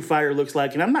what a true fighter looks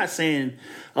like. And I'm not saying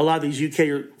a lot of these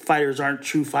UK fighters aren't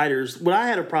true fighters. What I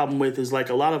had a problem with is like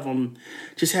a lot of them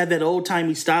just had that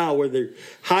old-timey style where they're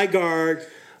high guard,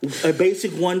 a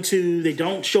basic 1-2. They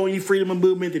don't show any freedom of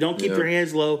movement. They don't keep their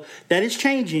hands low. That is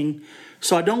changing.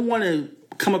 So I don't want to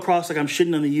come across like I'm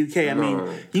shitting on the UK. I mean,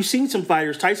 you've seen some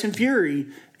fighters. Tyson Fury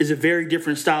is a very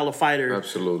different style of fighter.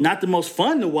 Absolutely. Not the most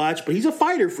fun to watch, but he's a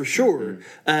fighter for sure.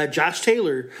 Josh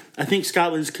Taylor, I think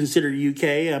Scotland's considered UK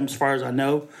as far as I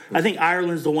know. I think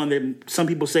Ireland's the one that some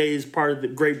people say is part of the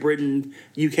Great Britain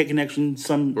UK connection.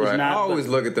 Some is not. I always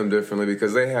look at them differently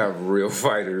because they have real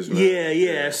fighters, man.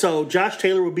 Yeah. So Josh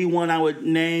Taylor would be one I would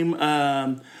name.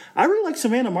 I really like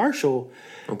Savannah Marshall.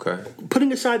 Okay.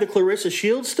 Putting aside the Clarissa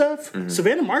Shields stuff,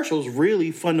 Savannah Marshall's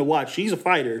really fun to watch. She's a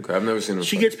fighter. Okay, I've never seen her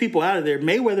She fight. gets people out of there.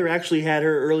 Mayweather actually had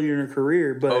her earlier in her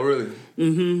career, but Oh, really?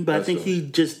 but I think he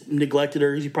just neglected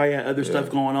her. He probably had other stuff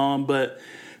going on, but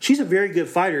she's a very good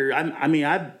fighter.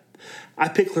 I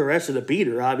picked Clarissa to beat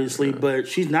her, obviously, but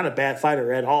she's not a bad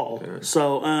fighter at all. Yeah.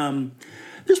 So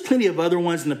there's plenty of other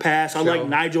ones in the past. I like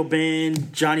Nigel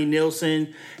Benn, Johnny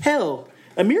Nilsson. Hell,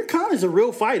 Amir Khan is a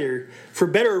real fighter, for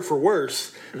better or for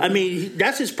worse. I mean,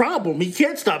 that's his problem. He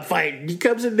can't stop fighting. He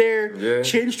comes in there,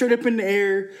 chin straight up in the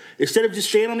air. Instead of just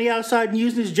staying on the outside and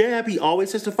using his jab, he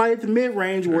always has to fight at the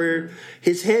mid-range where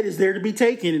his head is there to be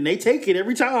taken, and they take it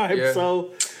every time. Yeah.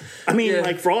 So, I mean,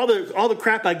 like, for all the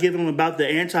crap I give him about the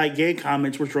anti-gay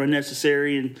comments, which were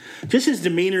unnecessary, and just his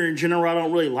demeanor in general I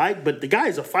don't really like, but the guy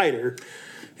is a fighter.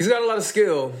 He's got a lot of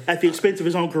skill. At the expense of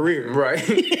his own career. Right.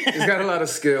 He's got a lot of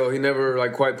skill. He never,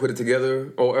 quite put it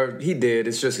together. Or he did.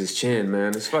 It's just his chin,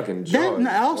 man. His fucking jaw.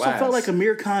 I also felt like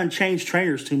Amir Khan changed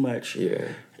trainers too much. Yeah.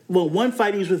 Well, one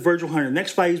fight he was with Virgil Hunter.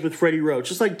 Next fight he's with Freddie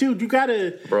Roach. It's like, dude, you got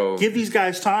to give these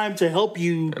guys time to help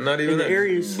you and not even in the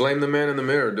areas. Blame the man in the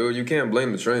mirror, dude. You can't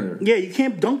blame the trainer. Yeah, you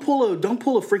can't. Don't pull a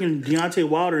freaking Deontay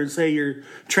Wilder and say your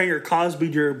trainer Cosby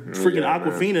your freaking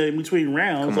Aquafina in between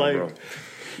rounds. Come on, bro.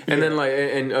 And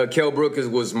then Kell Brook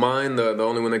was mine, the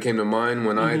only one that came to mind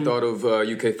when I thought of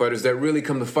UK fighters that really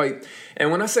come to fight.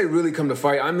 And when I say really come to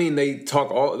fight, I mean they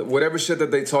talk whatever shit that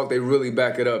they talk, they really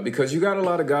back it up. Because you got a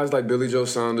lot of guys like Billy Joe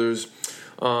Saunders,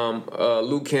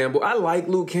 Luke Campbell. I like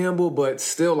Luke Campbell, but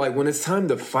still, when it's time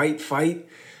to fight,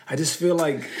 I just feel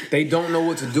like they don't know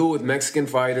what to do with Mexican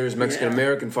fighters,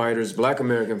 Mexican-American fighters, Black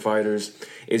American fighters.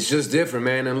 It's just different,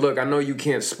 man. And look, I know you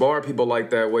can't spar people like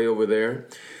that way over there.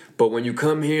 But when you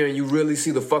come here and you really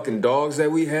see the fucking dogs that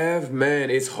we have,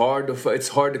 man, it's hard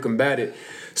to combat it.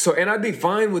 So, and I'd be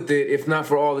fine with it if not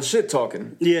for all the shit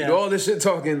talking. Yeah. You do all this shit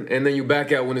talking, and then you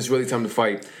back out when it's really time to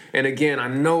fight. And again, I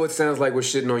know it sounds like we're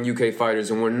shitting on UK fighters,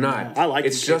 and we're not. I like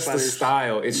it's UK just fighters. the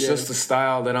style. It's just the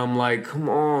style that I'm like, come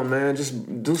on, man,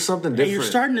 just do something different. And you're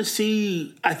starting to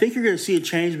see, I think you're going to see a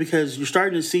change because you're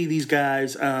starting to see these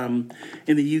guys in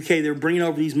the UK, they're bringing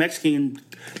over these Mexican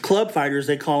club fighters,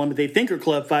 they call them, but they think are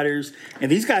club fighters,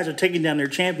 and these guys are taking down their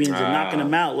champions and knocking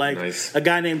them out. Like a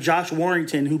guy named Josh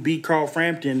Warrington, who beat Carl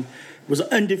Frampton, was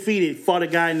undefeated, fought a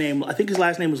guy named, I think his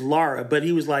last name was Lara, but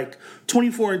he was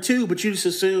 24-2, but you just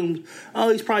assumed,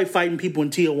 he's probably fighting people in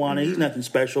Tijuana. He's nothing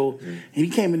special. And he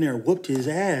came in there and whooped his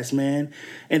ass, man.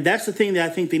 And that's the thing that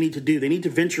I think they need to do. They need to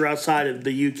venture outside of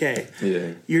the UK.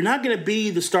 Yeah. You're not going to be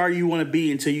the star you want to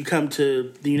be until you come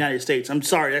to the United States. I'm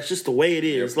sorry, that's just the way it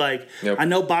is. I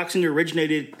know boxing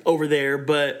originated over there,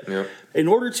 but in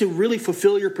order to really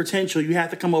fulfill your potential, you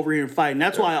have to come over here and fight. And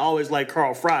that's why I always like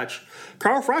Carl Froch.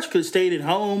 Carl Froch could have stayed at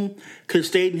home, could have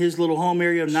stayed in his little home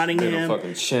area of Nottingham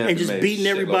and just beaten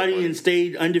everybody and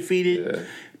stayed undefeated. Yeah.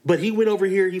 But he went over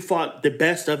here, he fought the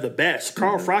best of the best.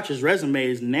 Carl Froch's resume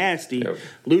is nasty.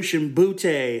 Lucian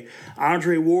Bute,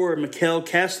 Andre Ward, Mikkel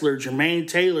Kessler, Jermaine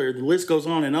Taylor, the list goes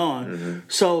on and on.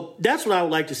 So that's what I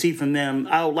would like to see from them.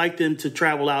 I would like them to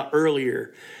travel out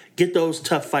earlier. Get those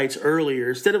tough fights earlier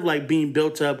instead of being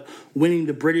built up, winning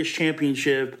the British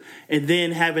Championship, and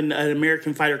then having an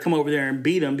American fighter come over there and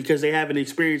beat them because they haven't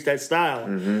experienced that style.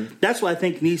 That's what I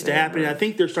think needs to happen. I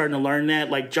think they're starting to learn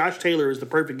that. Josh Taylor is the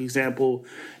perfect example,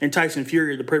 and Tyson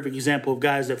Fury are the perfect example of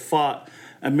guys that fought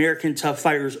American tough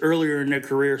fighters earlier in their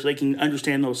career so they can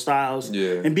understand those styles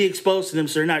and be exposed to them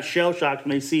so they're not shell-shocked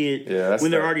when they see it when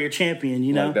they're already a champion,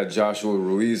 you know? Like that Joshua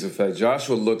Ruiz effect.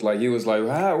 Joshua looked like he was like,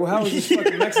 how is this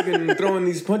fucking Mexican throwing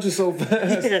these punches so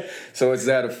fast? Yeah. So it's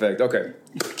that effect. Okay,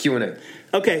 Q&A.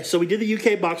 Okay, so we did the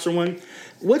UK boxer one.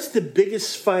 What's the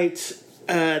biggest fight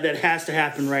that has to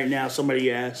happen right now?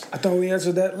 Somebody asked. I thought we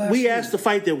answered that last week. We asked the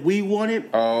fight that we wanted.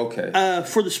 Oh, okay.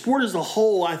 For the sport as a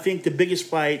whole, I think the biggest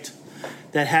fight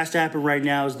that has to happen right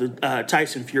now is the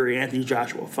Tyson Fury Anthony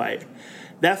Joshua fight.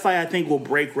 That fight, I think, will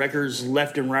break records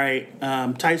left and right.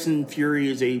 Tyson Fury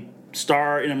is a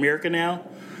star in America now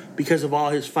because of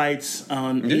all his fights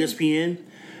on ESPN.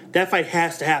 That fight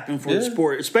has to happen for the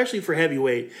sport, especially for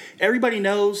heavyweight. Everybody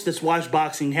knows that's watched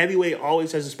boxing. Heavyweight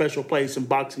always has a special place in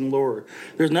boxing lore.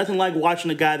 There's nothing like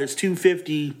watching a guy that's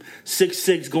 250,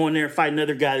 6'6", going there and fight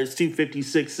another guy that's 250,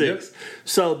 6'6". Yep.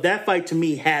 So that fight, to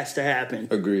me, has to happen.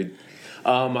 Agreed.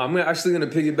 I'm actually going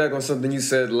to piggyback on something you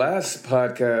said last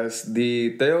podcast,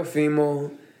 the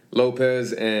Teofimo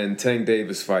Lopez and Tank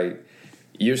Davis fight.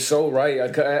 You're so right.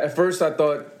 At first, I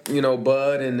thought,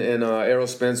 Bud and Errol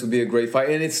Spence would be a great fight,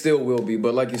 and it still will be.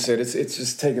 But like you said, it's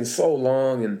just taking so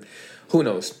long, and who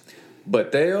knows?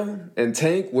 But Theo and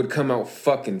Tank would come out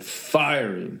fucking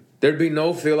firing. There'd be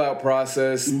no feel-out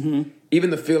process. Mm-hmm. Even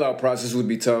the feel-out process would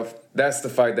be tough. That's the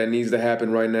fight that needs to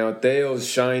happen right now. Theo's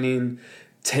shining.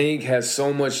 Tank has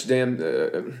so much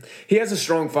he has a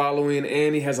strong following,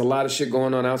 and he has a lot of shit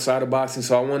going on outside of boxing,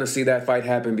 so I want to see that fight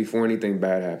happen before anything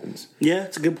bad happens. Yeah,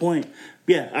 it's a good point.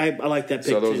 Yeah, I like that pick,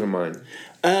 so those are mine.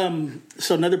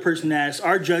 So another person asked,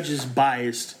 are judges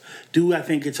biased? Do I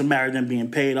think it's a matter of them being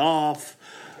paid off?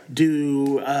 What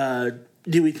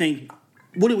do we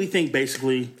think,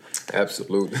 basically?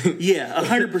 Absolutely. Yeah,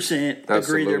 100%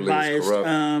 agree they're biased.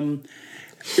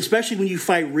 Especially when you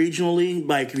fight regionally,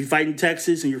 like if you fight in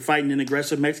Texas and you're fighting an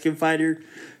aggressive Mexican fighter,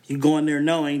 you go in there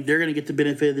knowing they're going to get the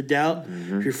benefit of the doubt.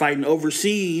 Mm-hmm. If you're fighting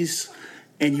overseas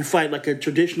and you fight like a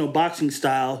traditional boxing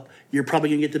style, you're probably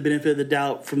going to get the benefit of the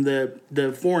doubt from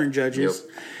the foreign judges.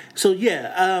 Yep. So,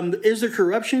 is there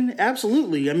corruption?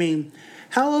 Absolutely. I mean,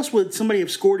 how else would somebody have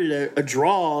scored a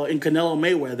draw in Canelo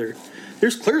Mayweather?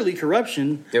 There's clearly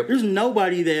corruption. Yep. There's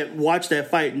nobody that watched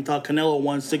that fight and thought Canelo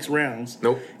won 6 rounds.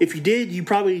 Nope. If you did, you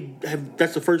probably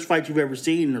that's the first fight you've ever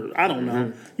seen, or I don't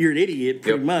know. You're an idiot,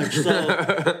 pretty much.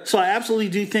 So I absolutely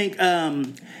do think,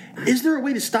 is there a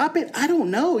way to stop it? I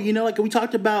don't know. Like we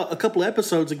talked about a couple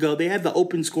episodes ago, they had the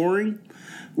open scoring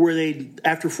where they,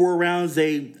 after 4 rounds,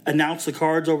 they announced the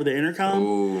cards over the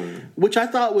intercom, which I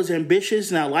thought was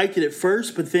ambitious, and I liked it at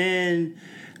first, but then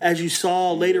as you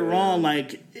saw later on,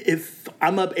 like, if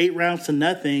I'm up 8 rounds to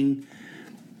nothing,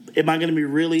 am I going to be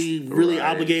really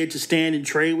obligated to stand and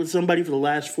trade with somebody for the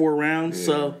last 4 rounds? Yeah.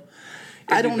 So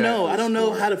I don't know. I don't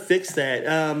know how to fix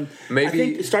that. Maybe I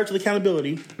think it starts with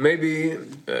accountability. Maybe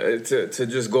to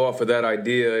just go off of that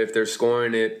idea, if they're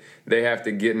scoring it, they have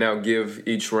to give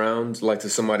each round like to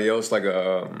somebody else, like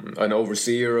an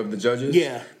overseer of the judges.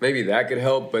 Yeah, maybe that could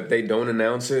help, but they don't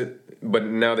announce it. But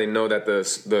now they know that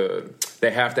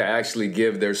they have to actually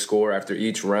give their score after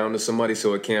each round to somebody,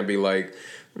 so it can't be like,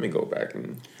 let me go back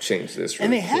and change this.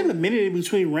 And they have a minute in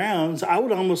between rounds. I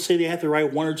would almost say they have to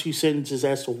write 1 or 2 sentences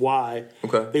as to why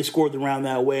they scored the round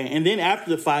that way. And then after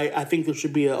the fight, I think there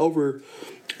should be a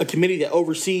committee that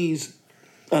oversees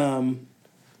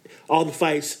all the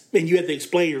fights, and you have to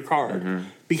explain your card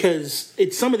because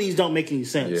some of these don't make any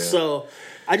sense. Yeah. So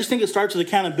I just think it starts with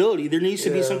accountability. There needs to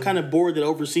be some kind of board that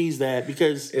oversees that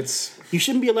because you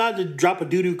shouldn't be allowed to drop a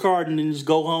doo-doo card and then just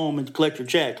go home and collect your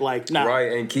check. Like, nah.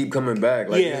 Right, and keep coming back.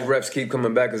 Like, these refs keep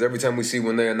coming back because every time we see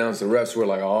when they announce the refs, we're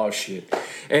like, oh, shit.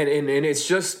 And it's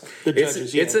just... The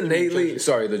judges, it's innately...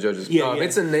 Sorry, the judges.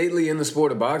 It's innately in the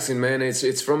sport of boxing, man.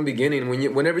 It's from beginning.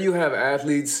 Whenever you have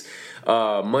athletes...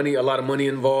 a lot of money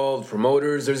involved,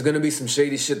 promoters, there's going to be some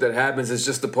shady shit that happens. It's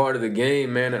just a part of the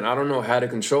game, man, and I don't know how to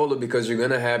control it because you're going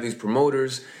to have these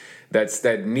promoters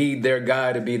that need their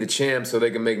guy to be the champ so they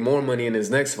can make more money in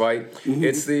his next fight. Mm-hmm.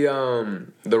 It's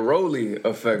the Rolly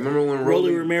effect. Remember when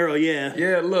Rolly Romero, yeah.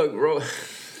 Yeah, look,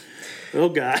 oh,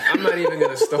 God. I'm not even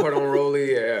going to start on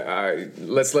Rolly.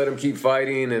 Let's let him keep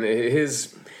fighting, and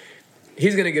he's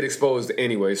going to get exposed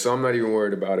anyway, so I'm not even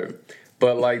worried about it.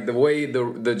 But, like, the way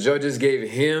the judges gave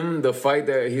him the fight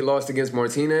that he lost against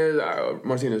Martinez,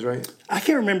 right? I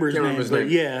can't remember his name.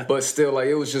 Yeah. But still, like,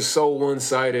 it was just so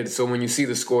one-sided. So when you see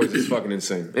the scores, it's fucking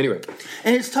insane. Anyway.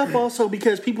 And it's tough also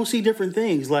because people see different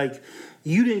things. Like,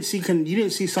 you didn't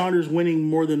see Saunders winning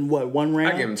more than one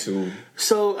round. I give him 2.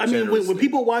 So I mean, when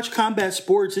people watch combat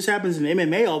sports, this happens in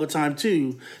MMA all the time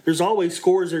too. There's always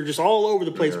scores that are just all over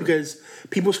the place because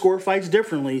people score fights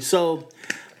differently. So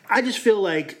I just feel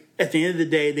like at the end of the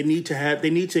day, they need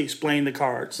to explain the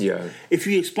cards. Yeah. If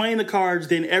you explain the cards,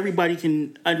 then everybody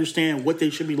can understand what they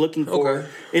should be looking for, Okay.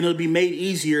 and it'll be made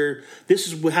easier. This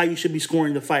is how you should be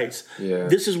scoring the fights. Yeah.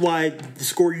 This is why the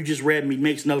score you just read me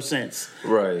makes no sense.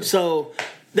 Right. So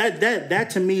that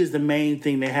to me is the main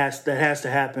thing that has to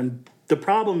happen. The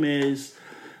problem is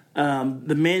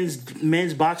the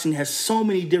men's boxing has so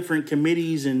many different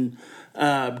committees and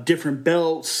different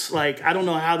belts. Like, I don't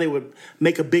know how they would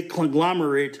make a big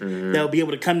conglomerate that would be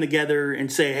able to come together and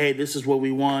say, hey, this is what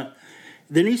we want.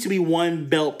 There needs to be one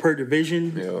belt per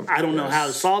division. Yeah. I don't know how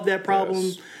to solve that problem.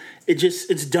 Yes.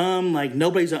 It's dumb. Like,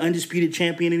 nobody's an undisputed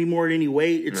champion anymore at any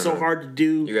weight. It's so hard to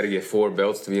do. You got to get 4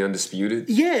 belts to be undisputed.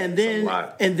 Yeah, and a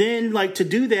lot. then like to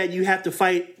do that, you have to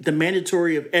fight the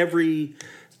mandatory of every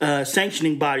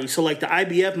sanctioning body. So like the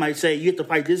IBF might say you have to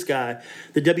fight this guy.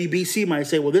 The WBC might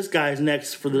say, well, this guy's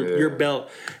next for your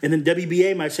belt, and then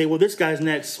WBA might say, well, this guy's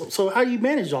next. So how do you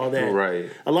manage all that?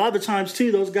 Right. A lot of the times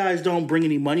too, those guys don't bring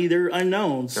any money. They're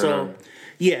unknown. So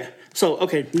yeah. So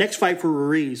okay, next fight for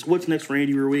Ruiz. What's next for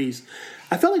Andy Ruiz?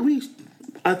 I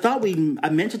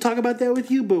meant to talk about that with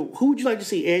you, but who would you like to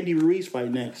see Andy Ruiz fight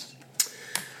next?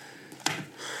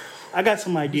 I got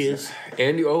some ideas.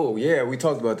 We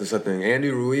talked about this, I think. Andy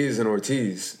Ruiz and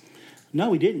Ortiz. No,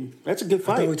 we didn't. That's a good I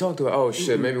fight. thought we talked about,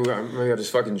 maybe I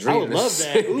just fucking dreamed. I would love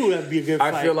that. Ooh, that'd be a good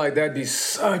fight. I feel like that'd be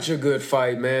such a good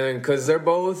fight, man, because they're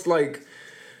both, like,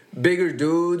 bigger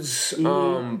dudes,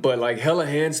 but, like, hella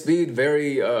hand speed,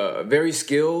 very, very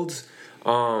skilled.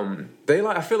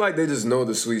 I feel like they just know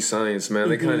the sweet science, man.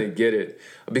 They kind of get it.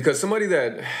 Because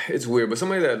it's weird, but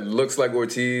somebody that looks like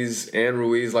Ortiz and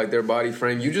Ruiz, like their body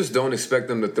frame, you just don't expect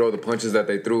them to throw the punches that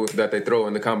they throw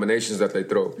and the combinations that they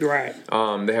throw. Right.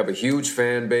 They have a huge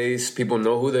fan base. People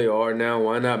know who they are now.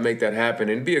 Why not make that happen?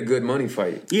 It'd be a good money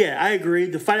fight. Yeah, I agree.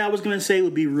 The fight I was going to say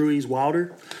would be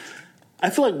Ruiz-Wilder. I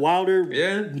feel like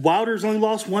Wilder's only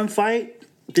lost one fight.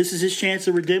 This is his chance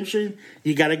of redemption.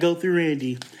 You got to go through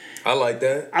Andy. I like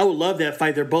that. I would love that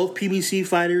fight. They're both PBC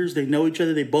fighters. They know each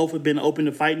other. They both have been open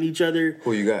to fighting each other.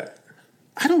 Who you got?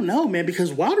 I don't know, man,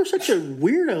 because Wilder's such a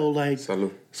weirdo. Like,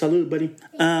 salute, buddy.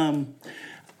 I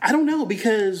don't know,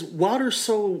 because Wilder's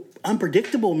so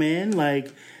unpredictable, man.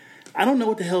 Like, I don't know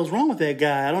what the hell's wrong with that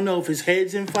guy. I don't know if his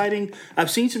head's in fighting.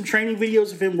 I've seen some training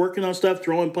videos of him working on stuff,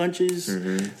 throwing punches.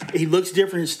 He looks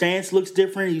different. His stance looks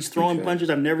different. He's throwing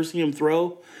punches I've never seen him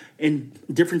throw in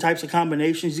different types of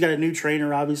combinations. He's got a new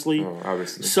trainer, obviously. Oh,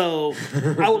 obviously. So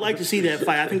I would like to see that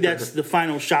fight. I think that's the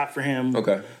final shot for him.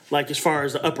 Okay. Like, as far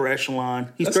as the upper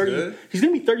echelon. He's That's 30. good. He's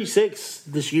going to be 36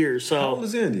 this year. So How old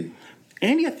is Andy?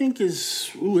 Andy, I think,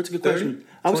 that's a good question.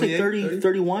 I would say 30,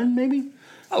 31 maybe.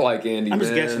 I like Andy, I'm man.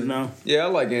 just guessing, though. Yeah, I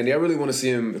like Andy. I really want to see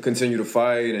him continue to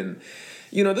fight. And,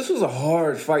 this was a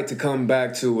hard fight to come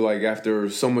back to, like, after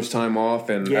so much time off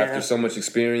and after so much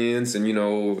experience and,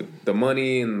 the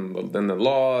money and then the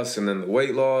loss and then the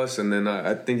weight loss. And then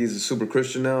I think he's a super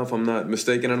Christian now, if I'm not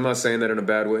mistaken. I'm not saying that in a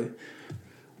bad way.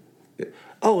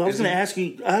 Oh, I was going to ask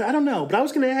you. I don't know, but I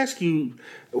was going to ask you,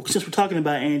 since we're talking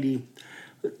about Andy,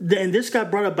 and this got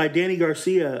brought up by Danny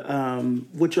Garcia,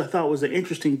 which I thought was an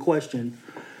interesting question.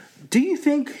 Do you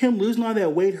think him losing all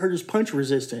that weight hurt his punch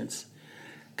resistance?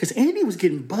 Because Andy was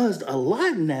getting buzzed a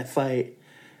lot in that fight.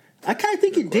 I kind of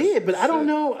think it did, but I don't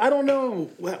know. I don't know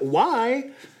why.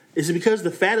 Is it because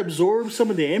the fat absorbs some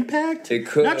of the impact? It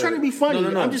could. Not trying to be funny.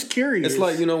 No. I'm just curious. It's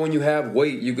like, when you have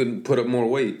weight, you can put up more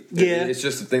weight. Yeah. It's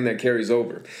just a thing that carries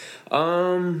over.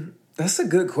 That's a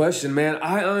good question, man.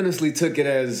 I honestly took it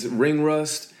as ring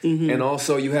rust, and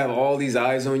also you have all these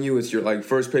eyes on you. It's your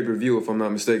first pay-per-view, if I'm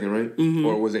not mistaken, right?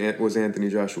 Or was Anthony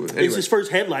Joshua? Anyway. It's his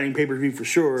first headlining pay-per-view for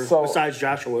sure, besides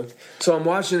Joshua. So I'm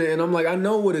watching it, and I'm like, I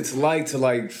know what it's like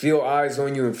to feel eyes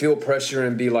on you and feel pressure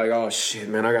and be like, oh shit,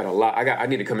 man, I got a lot. I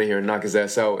need to come in here and knock his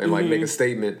ass out and make a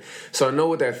statement. So I know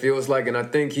what that feels like, and I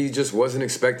think he just wasn't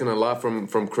expecting a lot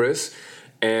from Chris,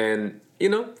 and.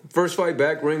 First fight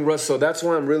back, ring rust. So that's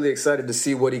why I'm really excited to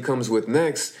see what he comes with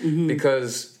next,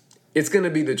 because it's going to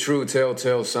be the true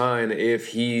telltale sign if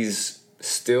he's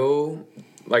still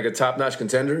like a top-notch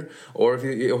contender or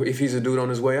if he's a dude on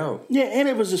his way out. Yeah, and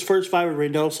it was his first fight with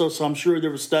Reynoso, so I'm sure there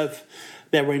was stuff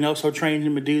that Reynoso trained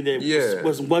him to do that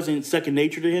wasn't second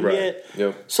nature to him yet.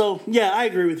 Yep. So, yeah, I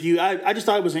agree with you. I just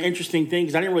thought it was an interesting thing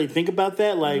because I didn't really think about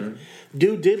that. Like,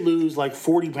 dude did lose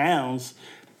 40 pounds.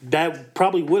 That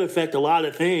probably would affect a lot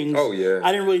of things. Oh, yeah.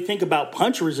 I didn't really think about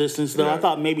punch resistance, though. Yeah. I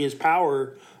thought maybe his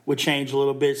power would change a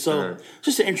little bit. So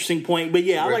just an interesting point. But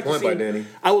yeah, I like to see Danny.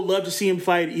 I would love to see him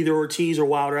fight either Ortiz or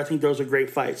Wilder. I think those are great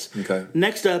fights. Okay.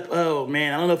 Next up, oh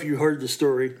man, I don't know if you heard the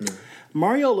story.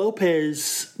 Mario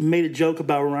Lopez made a joke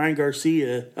about Ryan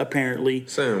Garcia, apparently.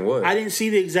 Saying what? I didn't see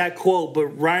the exact quote, but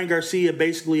Ryan Garcia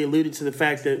basically alluded to the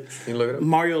fact that Can you look it up?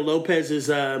 Mario Lopez's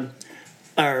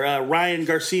Ryan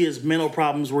Garcia's mental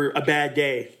problems were a bad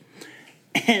day.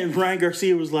 And Ryan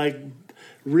Garcia was like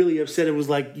really upset. It was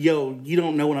like, yo, you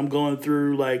don't know what I'm going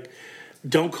through. Like,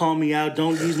 don't call me out.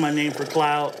 Don't use my name for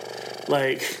clout.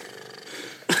 Like...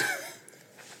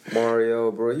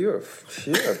 Mario, bro, you're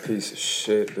a piece of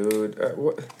shit, dude.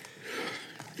 What?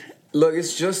 Look,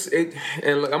 it's just it,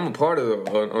 and look, I'm a part of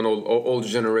an older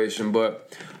generation,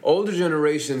 but older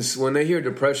generations, when they hear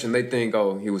depression, they think,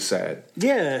 oh, he was sad.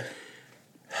 Yeah.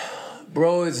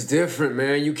 Bro, it's different,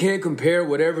 man. You can't compare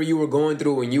whatever you were going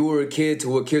through when you were a kid to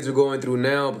what kids are going through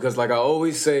now, because like I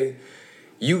always say,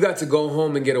 you got to go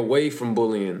home and get away from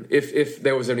bullying if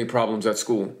there was any problems at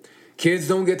school. Kids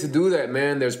don't get to do that,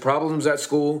 man. There's problems at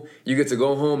school. You get to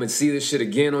go home and see this shit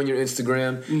again on your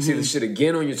Instagram, see this shit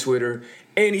again on your Twitter,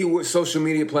 any social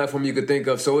media platform you could think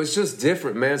of. So it's just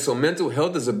different, man. So mental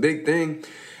health is a big thing.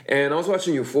 And I was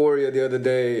watching Euphoria the other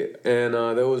day, and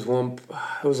there was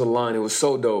a line. It was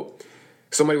so dope.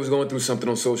 Somebody was going through something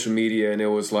on social media, and it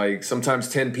was like sometimes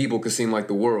 10 people could seem like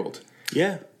the world.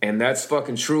 Yeah. And that's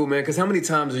fucking true, man. Because how many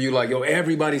times are you like, yo,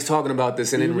 everybody's talking about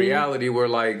this, and in reality, we're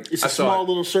like, it's a small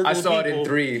little circle. I saw of it people. in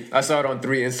 3. I saw it on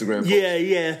 3 Instagram posts.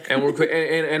 Yeah. And we're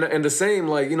and the same,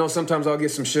 like, you know, sometimes I'll get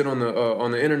some shit on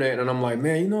the internet, and I'm like,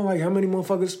 man, you know, like how many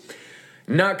motherfuckers,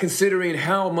 not considering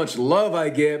how much love I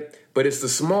get, but it's the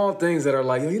small things that are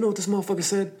like, yo, you know what this motherfucker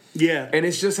said? Yeah. And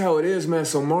it's just how it is, man.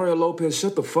 So Mario Lopez,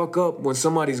 shut the fuck up when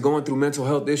somebody's going through mental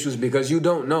health issues, because you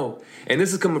don't know. And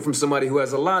this is coming from somebody who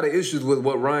has a lot of issues with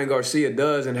what Ryan Garcia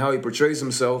does and how he portrays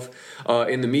himself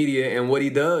in the media and what he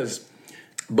does.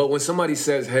 But when somebody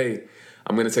says, hey,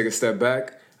 I'm going to take a step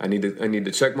back, I need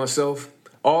to check myself,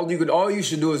 all you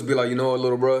should do is be like, you know what,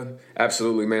 little bro,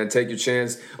 absolutely, man, take your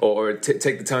chance, or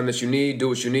take the time that you need, do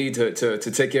what you need to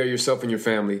take care of yourself and your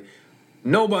family.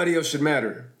 Nobody else should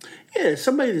matter. Yeah,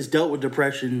 somebody that's dealt with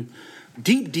depression,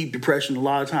 deep depression a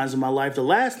lot of times in my life, the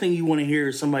last thing you want to hear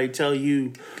is somebody tell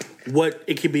you what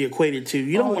it could be equated to.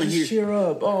 You don't want to hear... cheer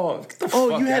up.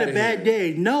 You had a bad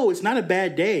day. No, it's not a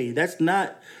bad day. That's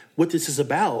not what this is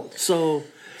about. So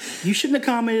you shouldn't have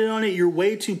commented on it. You're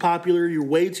way too popular. You're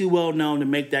way too well known to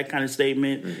make that kind of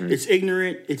statement. It's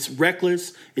ignorant. It's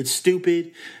reckless. It's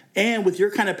stupid. And with your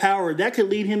kind of power, that could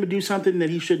lead him to do something that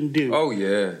he shouldn't do. Oh,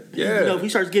 yeah. Yeah. You know, if he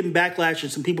starts getting backlash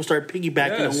and some people start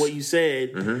piggybacking on what you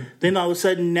said, then all of a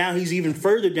sudden now he's even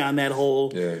further down that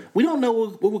hole. Yeah. We don't know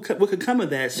what could come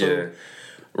of that. So, yeah.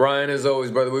 Ryan, as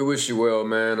always, brother, we wish you well,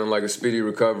 man, and like a speedy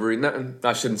recovery.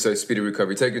 I shouldn't say speedy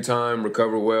recovery. Take your time,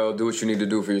 recover well, do what you need to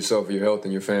do for yourself, for your health,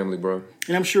 and your family, bro.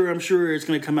 And I'm sure it's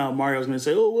going to come out. Mario's going to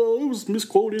say, "Oh well, it was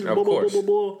misquoted." Of blah, course. blah,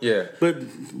 blah, blah. Yeah. But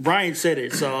Ryan said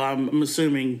it, so I'm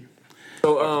assuming.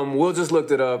 So Will just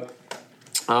looked it up.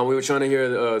 We were trying to hear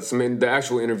the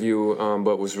actual interview,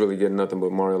 but was really getting nothing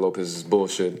but Mario Lopez's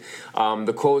bullshit.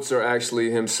 The quotes are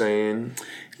actually him saying...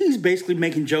 He's basically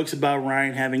making jokes about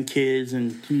Ryan having kids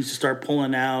and he needs to start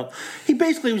pulling out. He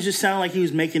basically was just sounding like he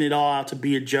was making it all out to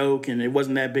be a joke and it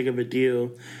wasn't that big of a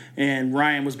deal. And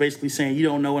Ryan was basically saying, you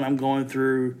don't know what I'm going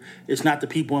through. It's not the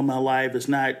people in my life. It's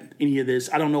not any of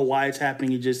this. I don't know why it's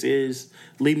happening. It just is.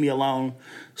 Leave me alone.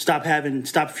 Stop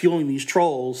fueling these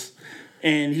trolls.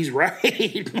 And he's right.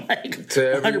 Like,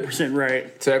 100%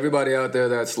 right. To everybody out there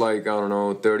that's like, I don't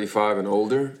know, 35 and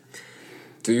older,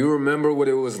 do you remember what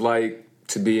it was like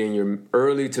to be in your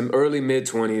early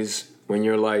mid-20s when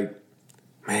you're like,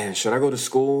 man, should I go to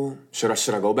school? Should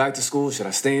I go back to school? Should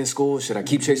I stay in school? Should I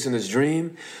keep chasing this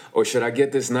dream? Or should I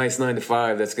get this nice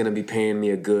 9-to-5 that's going to be paying me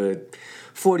a good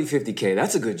 40, 50K?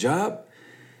 That's a good job.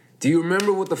 Do you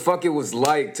remember what the fuck it was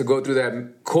like to go through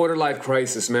that quarter-life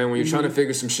crisis, man, when you're trying to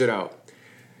figure some shit out?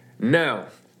 Now,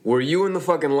 were you in the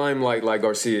fucking limelight like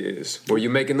Garcia is? Were you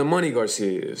making the money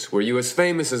Garcia is? Were you as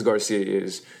famous as Garcia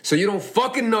is? So you don't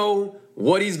fucking know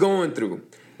what he's going through.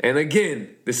 And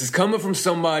again, this is coming from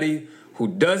somebody who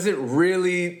doesn't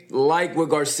really like what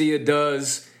Garcia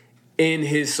does in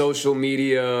his social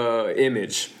media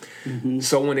image.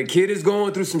 So when a kid is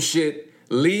going through some shit,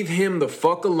 leave him the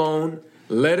fuck alone.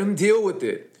 Let him deal with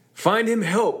it. Find him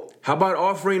help. How about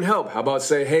offering help? How about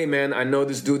say, hey man, I know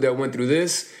this dude that went through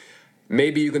this.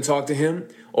 Maybe you can talk to him.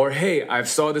 Or hey, I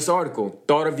saw this article.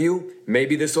 Thought of you.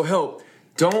 Maybe this will help.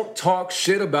 Don't talk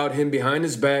shit about him behind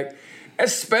his back,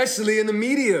 especially in the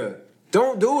media.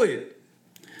 Don't do it.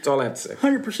 That's all I have to say.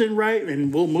 100% right,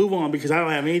 and we'll move on because I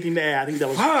don't have anything to add. I think that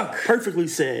was perfectly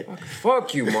said.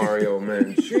 Fuck you, Mario,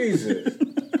 man. Jesus.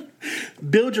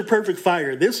 Build your perfect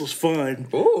fire. This was fun.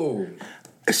 Ooh.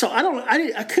 So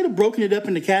I could have broken it up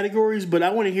into categories, but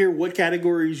I want to hear what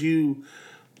categories you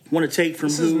want to take from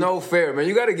This is no fair, man.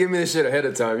 You got to give me this shit ahead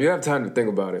of time. You have time to think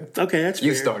about it. Okay, that's fair.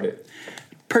 You start it.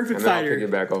 Perfect and then fighter. I'll pick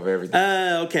it back off everything.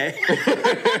 Okay.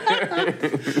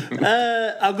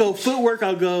 I'll go footwork.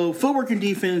 Footwork and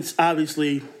defense,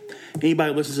 obviously.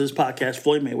 Anybody who listens to this podcast,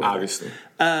 Floyd Mayweather. Obviously.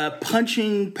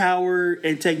 Punching power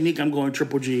and technique, I'm going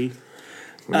Triple G.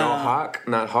 Not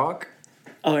Hawk.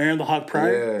 Oh, Aaron the Hawk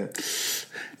Pryor? Yeah.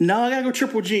 No, I gotta go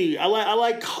Triple G. I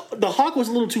like the Hawk was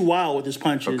a little too wild with his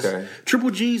punches. Okay.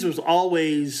 Triple G's was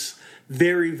always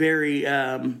very, very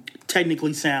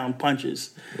technically sound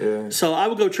punches. Yeah. So I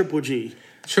would go Triple G.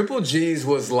 Triple G's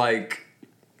was like,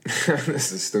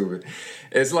 this is stupid.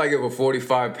 It's like if a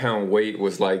 45-pound weight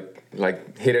was like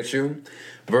hit at you,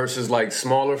 versus like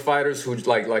smaller fighters who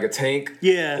like a Tank,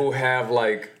 who have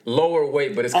like lower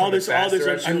weight, but it's all this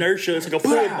inertia. It's like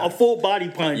a full body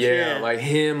punch. Yeah, like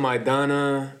him,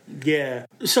 Maidana. Yeah.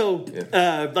 So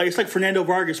like it's like Fernando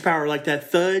Vargas power, like that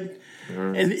thud.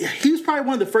 Mm-hmm. And he was probably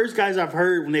one of the first guys I've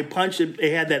heard when they punched it,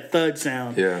 it had that thud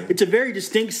sound. Yeah. It's a very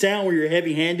distinct sound where you're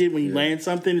heavy-handed when you land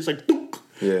something. It's like dook.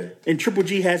 Yeah. And Triple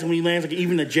G has it when he lands like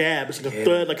even a jab. It's like a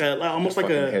thud, like almost like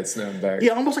a head snap back.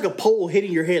 Yeah, almost like a pole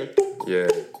hitting your head. Like, dook,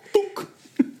 dook, dook.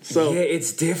 So yeah,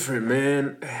 it's different,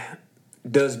 man.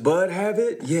 Does Bud have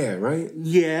it? Yeah, right?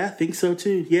 Yeah, I think so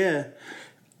too. Yeah.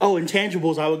 Oh,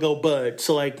 intangibles, I would go Bud.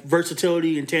 So like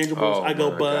versatility, intangibles, I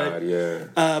go Bud. God,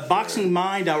 yeah. Boxing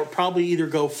mind, I would probably either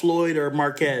go Floyd or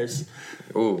Marquez.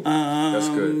 Ooh, that's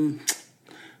good.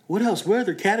 What else? What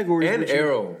other categories? And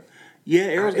Arrow. Yeah,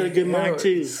 Arrow's got a good mind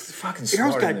too. Fucking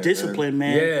Arrow's got discipline,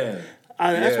 man. Yeah.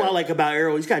 That's what I like about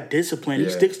Arrow. He's got discipline. He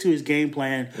sticks to his game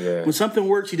plan. Yeah. When something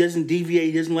works, he doesn't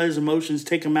deviate. He doesn't let his emotions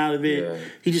take him out of it. Yeah.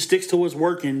 He just sticks to what's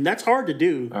working. That's hard to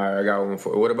do. All right, I got one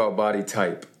for you. What about body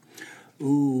type?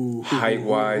 Ooh.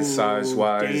 Height-wise,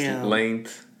 size-wise, damn.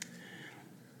 length.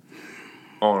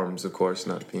 Arms, of course,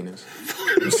 not penis.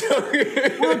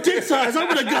 Well, dick size, I'm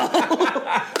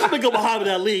gonna go Muhammad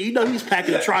Ali. You know he's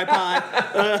packing a tripod.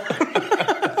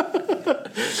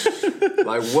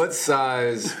 Like what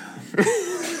size? There's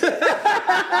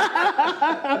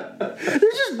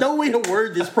just no way to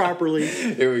word this properly.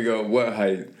 Here we go. What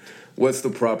height? What's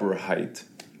the proper height?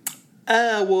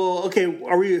 Well, okay.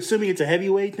 Are we assuming it's a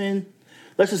heavyweight then?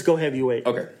 Let's just go heavyweight.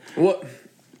 Okay. Well,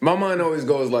 my mind always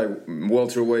goes like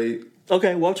welterweight.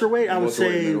 Okay, welterweight. I would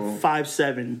say middle.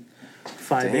 5'7",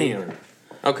 5'8". Damn.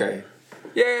 Okay.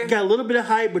 Yeah. You got a little bit of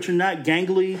height, but you're not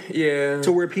gangly. Yeah.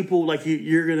 To where people like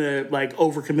you're gonna like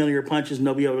overcommit your punches and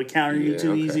they'll be able to counter you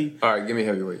too easy. All right, give me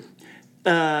heavyweight.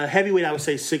 Heavyweight, I would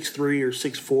say 6'3" or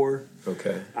 6'4".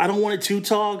 Okay. I don't want it too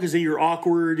tall because then you're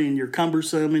awkward and you're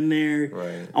cumbersome in there.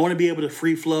 Right. I want to be able to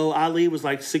free flow. Ali was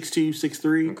like 6'2",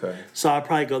 6'3". Okay. So I'd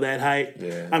probably go that height.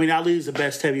 Yeah. I mean, Ali's the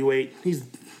best heavyweight. He's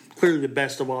clearly the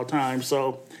best of all time.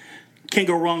 So can't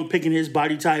go wrong picking his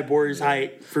body type or his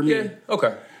height for me. Yeah.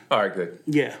 Okay. All right, good.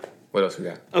 Yeah. What else we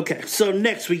got? Okay, so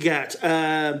next we got,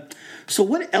 so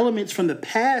what elements from the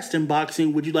past in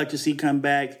boxing would you like to see come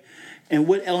back? And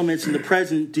what elements in the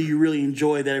present do you really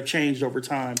enjoy that have changed over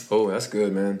time? Oh, that's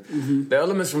good, man. Mm-hmm. The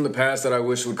elements from the past that I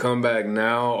wish would come back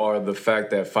now are the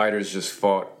fact that fighters just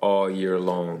fought all year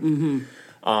long.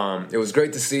 Mm-hmm. It was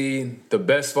great to see the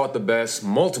best fought the best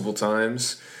multiple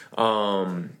times.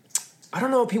 I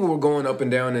don't know if people were going up and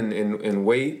down in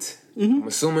weight. Mm-hmm. I'm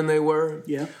assuming they were.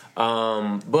 Yeah.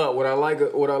 But what I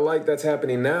like that's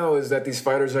happening now is that these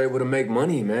fighters are able to make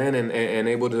money, man, and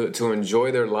able to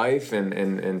enjoy their life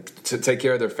and to take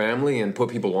care of their family and put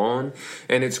people on.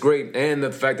 And it's great. And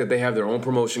the fact that they have their own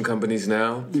promotion companies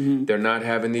now. Mm-hmm. They're not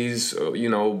having these,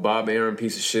 Bob Arum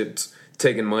piece of shit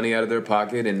taking money out of their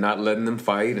pocket and not letting them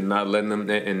fight and not letting them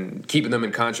and keeping them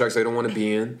in contracts they don't want to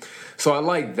be in. So I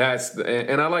like that,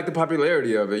 and I like the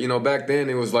popularity of it. Back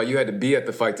then it was like you had to be at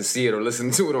the fight to see it or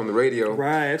listen to it on the radio.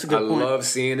 Right, that's a good point. I love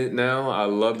seeing it now. I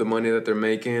love the money that they're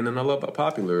making, and I love how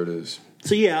popular it is.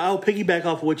 So yeah, I'll piggyback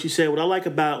off of what you said. What I like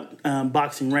about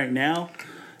boxing right now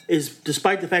is,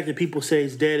 despite the fact that people say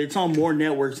it's dead, it's on more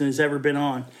networks than it's ever been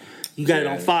on. You got it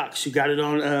on Fox. You got it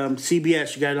on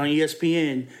CBS. You got it on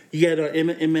ESPN. You got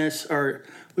it on MS or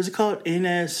what's it called?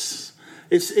 NS.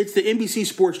 It's the NBC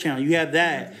Sports Channel. You have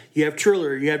that. You have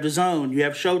Triller. You have DAZN. You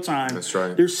have Showtime. That's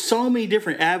right. There's so many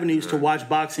different avenues to watch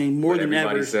boxing more than ever.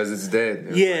 Everybody says it's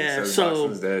dead. Yeah.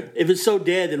 So if it's so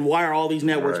dead, then why are all these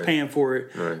networks paying for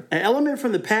it? Right. An element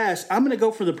from the past. I'm going to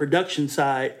go for the production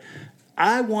side.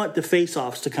 I want the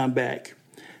face-offs to come back.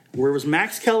 where it was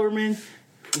Max Kellerman.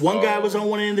 One guy was on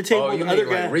one end of the table, Oh, you the mean other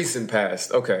like guy. recent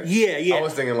past? Okay. Yeah. I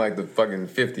was thinking like the fucking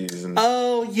 50s. And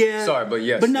Oh, yeah. Sorry, but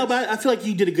yes. But no, yes. but I feel like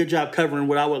you did a good job covering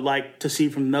what I would like to see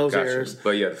from those Gotcha. eras.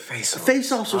 But yeah, face-offs.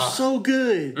 Face-offs are so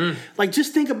good. Like,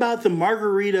 just think about the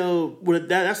Margarito.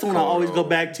 That's the one I always go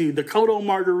back to. The Cotto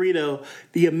Margarito.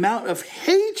 The amount of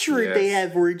hatred they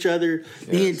had for each other.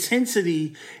 The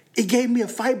intensity. It gave me a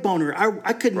fight boner.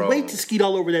 I couldn't wait to skeet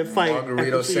all over that fight.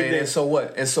 Margarito saying, and so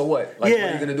what? And so what? Like, what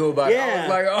are you going to do about it? I was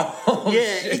like, oh,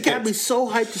 shit. It got me so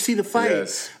hyped to see the fight.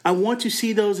 Yes. I want to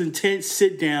see those intense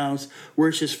sit-downs where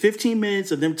it's just 15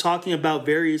 minutes of them talking about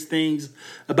various things,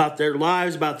 about their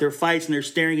lives, about their fights, and they're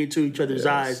staring into each other's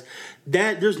eyes.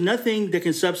 There's nothing that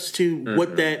can substitute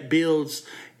what that builds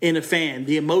in a fan,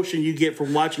 the emotion you get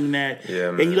from watching that.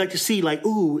 Yeah, man. And you like to see, like,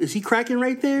 ooh, is he cracking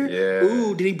right there? Yeah.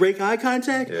 Ooh, did he break eye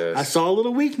contact? Yes. I saw a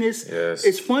little weakness. Yes.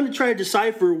 It's fun to try to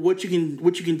decipher what you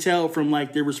can tell from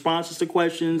like their responses to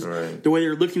questions, Right. the way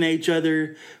they're looking at each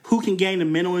other, who can gain the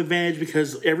mental advantage,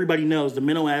 because everybody knows the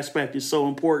mental aspect is so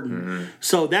important.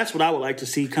 So that's what I would like to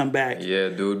see come back. Yeah,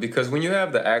 dude, because when you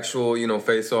have the actual,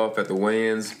 face-off at the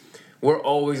weigh-ins, we're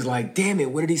always like, damn it,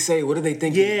 what did he say? What did they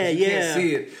think? Yeah, you can't yeah.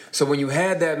 see it. So when you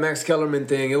had that Max Kellerman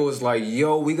thing, it was like,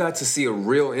 yo, we got to see a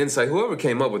real insight. Whoever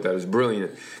came up with that is brilliant,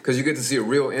 because you get to see a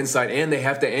real insight, and they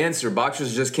have to answer.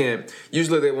 Boxers just can't.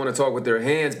 Usually they want to talk with their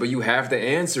hands, but you have to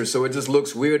answer, so it just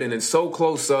looks weird, and it's so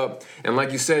close up. And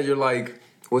like you said, you're like,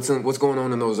 what's going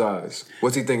on in those eyes?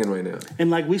 What's he thinking right now? And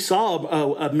like we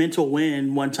saw a mental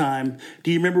win one time.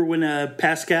 Do you remember when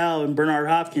Pascal and Bernard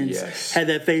Hopkins Yes. had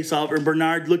that face off, and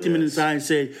Bernard looked him in his Yes. eye and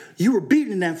said, "You were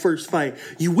beaten in that first fight.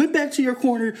 You went back to your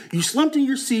corner. You slumped in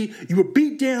your seat. You were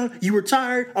beat down. You were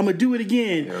tired. I'm gonna do it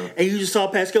again." Yeah. And you just saw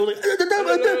Pascal like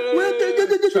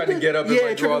Trying to get up and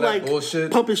like, do all that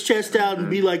bullshit. pump his chest out and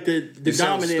be like the You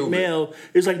sound dominant stupid. male.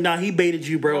 It's like, nah, he baited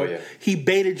you, bro. Oh, yeah. He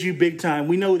baited you big time.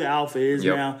 We know who the alpha is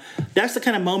Yep. now. That's the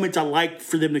kind of moments I like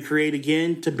for them to create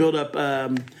again to build up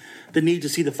the need to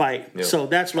see the fight. Yep. So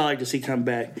that's what I like to see come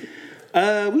back.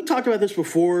 We talked about this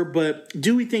before, but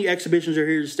do we think exhibitions are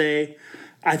here to stay?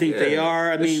 I think they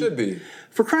are. I They mean, should be.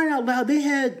 for crying out loud, they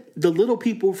had the Little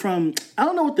People from, I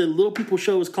don't know what the Little People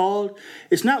show is called.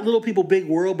 It's not Little People Big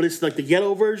World, but it's like the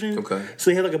ghetto version. Okay.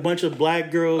 So they had like a bunch of black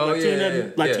girls, Oh,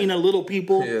 Latina little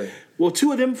people. Yeah. Well,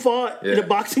 two of them fought in a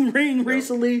boxing ring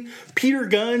recently. Peter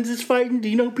Guns is fighting. Do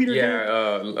you know Peter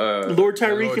Guns? Lord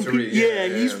Tyreek and Peter. Yeah,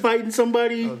 he's fighting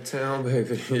somebody. Uptown,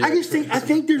 baby. I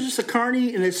think there's just a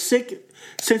carny and a sick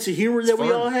sense of humor that we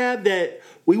fun. all have, that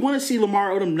we want to see Lamar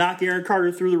Odom knock Aaron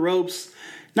Carter through the ropes.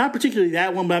 Not particularly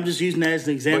that one, but I'm just using that as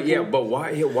an example. But yeah, but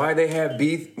why they have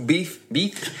beef?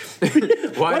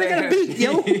 Why they got beef,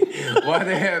 yo? Why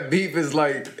they have beef is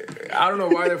like, I don't know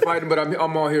why they're fighting, but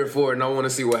I'm all here for it, and I want to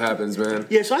see what happens, man.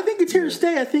 Yeah, so I think it's here to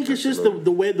stay. I think it's just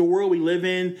the way the world we live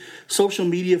in. Social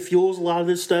media fuels a lot of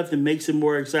this stuff and makes it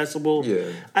more accessible.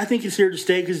 Yeah. I think it's here to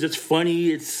stay because it's funny.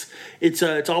 It's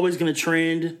always going to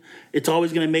trend. It's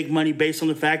always going to make money based on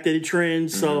the fact that it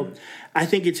trends. So I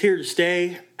think it's here to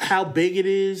stay. How big it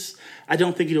is, I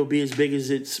don't think it'll be as big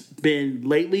as it's been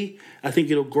lately. I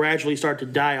think it'll gradually start to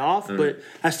die off, but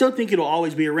I still think it'll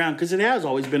always be around because it has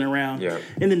always been around. Yeah.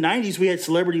 In the 90s, we had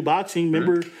celebrity boxing.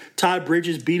 Remember Todd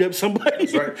Bridges beat up somebody?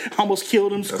 That's right. Almost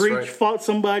killed him. Screech right. fought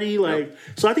somebody.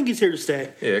 So I think it's here to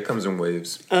stay. Yeah, it comes in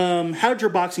waves. How did your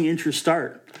boxing interest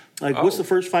start? Like, what's the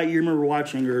first fight you remember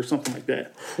watching or something like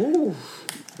that? Whew.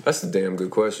 That's a damn good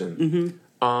question.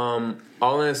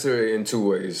 I'll answer it in two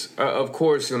ways. Of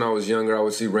course, when I was younger, I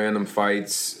would see random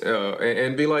fights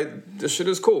and be like, this shit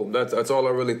is cool. That's all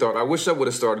I really thought. I wish I would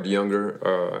have started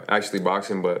younger, actually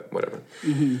boxing, but whatever.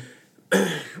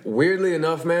 Weirdly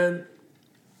enough, man,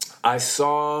 I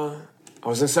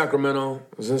was in Sacramento.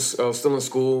 I was still in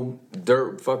school,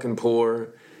 dirt fucking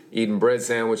poor, eating bread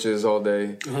sandwiches all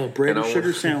day. Oh, bread and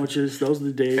sugar sandwiches. Those are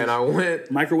the days. And I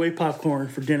went... Microwave popcorn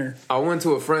for dinner. I went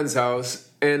to a friend's house,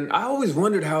 and I always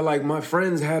wondered how, like, my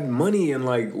friends had money and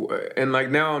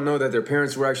now I know that their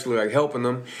parents were actually, like, helping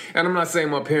them. And I'm not saying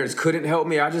my parents couldn't help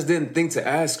me. I just didn't think to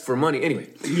ask for money. Anyway.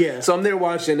 Yeah. So I'm there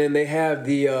watching, and they have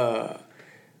these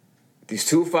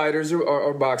two fighters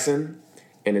are boxing,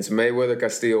 and it's Mayweather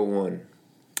Castillo 1.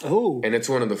 Oh. And it's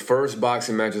one of the first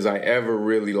boxing matches I ever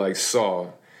really, like, saw.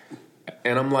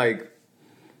 And I'm like,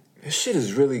 this shit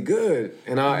is really good.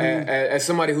 And as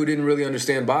somebody who didn't really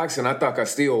understand boxing, I thought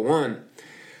Castillo won.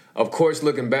 Of course,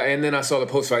 looking back, and then I saw the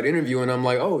post-fight interview, and I'm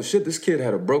like, oh, shit, this kid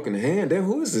had a broken hand. Damn,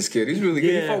 who is this kid? He's really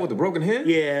good. He fought with a broken hand?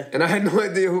 Yeah. And I had no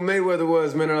idea who Mayweather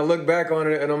was, man. And I look back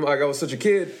on it, and I'm like, I was such a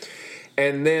kid.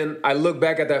 And then I look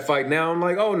back at that fight now, I'm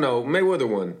like, oh, no, Mayweather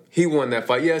won. He won that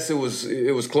fight. Yes, it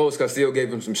was close. Castillo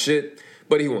gave him some shit.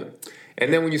 But he won.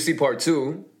 And then when you see part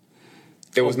 2,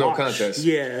 it was no watch. contest.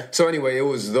 Yeah. So anyway, it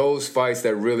was those fights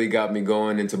that really got me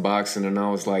going into boxing, and I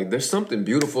was like, there's something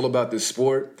beautiful about this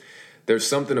sport. There's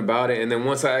something about it. And then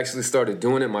once I actually started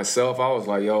doing it myself, I was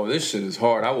like, yo, this shit is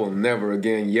hard. I will never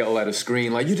again yell at a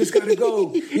screen like, you just gotta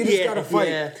go. You just gotta fight.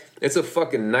 Yeah. It's a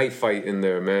fucking knife fight in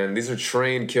there, man. These are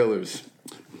trained killers.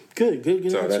 Good So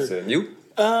answer. that's it. You?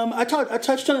 I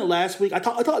touched on it last week.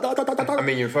 I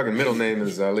mean, your fucking middle name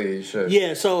is Ali. Shit.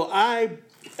 Yeah, so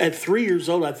at 3 years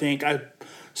old, I think, I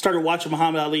started watching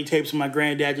Muhammad Ali tapes with my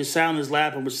granddad, just sat on his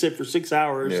lap and would sit for 6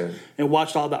 hours and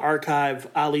watched all the archive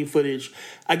Ali footage.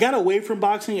 I got away from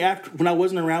boxing when I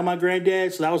wasn't around my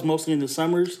granddad, so that was mostly in the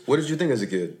summers. What did you think as a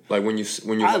kid? Like when you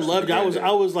I loved it.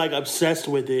 I was like obsessed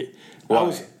with it.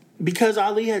 Why? Because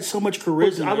Ali had so much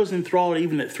charisma. I was enthralled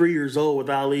even at 3 years old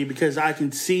with Ali because I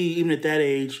can see, even at that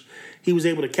age, he was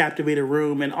able to captivate a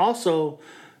room. And also,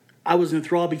 I was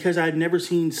enthralled because I'd never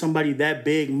seen somebody that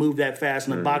big move that fast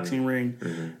in a boxing ring.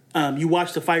 Mm-hmm. You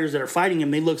watch the fighters that are fighting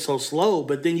him, they look so slow.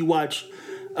 But then you watch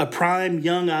a prime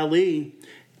young Ali,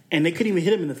 and they couldn't even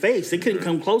hit him in the face. They couldn't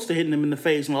come close to hitting him in the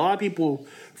face. And a lot of people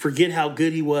forget how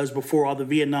good he was before all the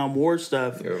Vietnam War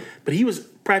stuff. Yep. But he was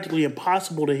practically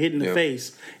impossible to hit in the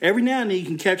face. Every now and then you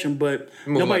can catch him, but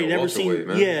nobody had ever seen.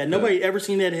 Nobody ever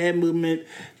seen that head movement,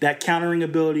 that countering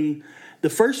ability. The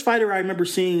first fighter I remember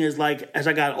seeing is like as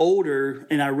I got older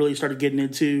and I really started getting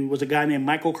into was a guy named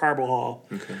Michael Carbajal.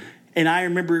 Okay. And I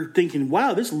remember thinking,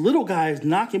 wow, this little guy is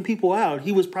knocking people out.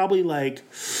 He was probably like,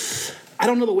 I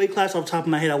don't know the weight class off the top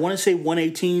of my head. I want to say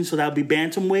 118, so that would be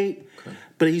bantamweight. Okay.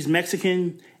 But he's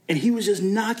Mexican, and he was just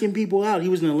knocking people out. He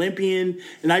was an Olympian,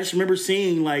 and I just remember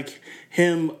seeing like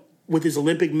him with his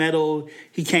Olympic medal.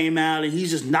 He came out, and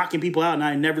he's just knocking people out, and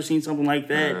I had never seen something like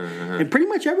that. And pretty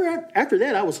much after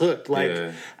that, I was hooked. Like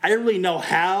I didn't really know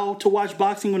how to watch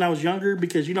boxing when I was younger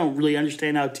because you don't really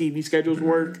understand how TV schedules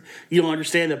work. You don't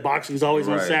understand that boxing is always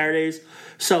on Saturdays.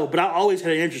 So, but I always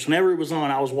had an interest. Whenever it was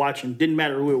on, I was watching. Didn't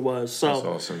matter who it was. So that's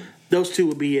awesome. Those two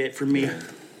would be it for me. Yeah.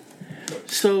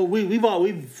 So we've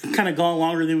kind of gone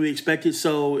longer than we expected.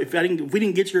 So if we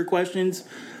didn't get to your questions,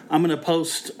 I'm going to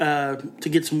post to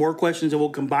get some more questions, and we'll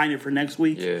combine it for next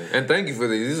week. Yeah, and thank you for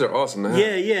these. These are awesome to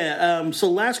have. Yeah. So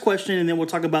last question, and then we'll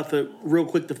talk about the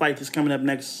fight that's coming up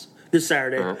this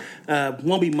Saturday.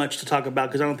 Won't be much to talk about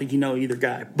because I don't think you know either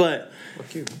guy. But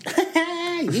fuck you.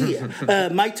 Yeah.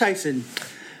 Mike Tyson.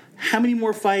 How many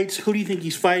more fights? Who do you think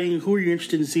he's fighting? Who are you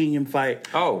interested in seeing him fight?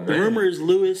 Oh, man. The rumor is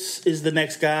Lewis is the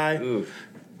next guy. Oof.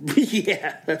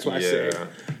 Yeah, that's what I said.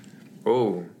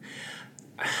 Oh.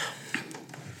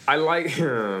 I like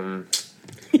him.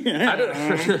 I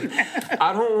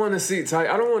don't want to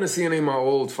see any of my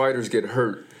old fighters get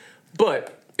hurt.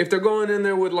 But if they're going in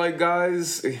there with like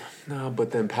guys, but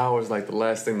then Power's like the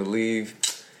last thing to leave.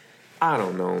 I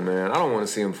don't know, man. I don't want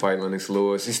to see him fight Lennox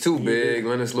Lewis. He's too big.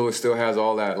 Lennox Lewis still has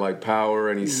all that like power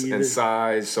and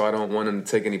size, so I don't want him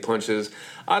to take any punches.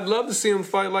 I'd love to see him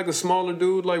fight like a smaller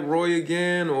dude like Roy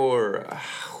again, or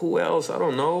who else? I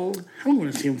don't know. I don't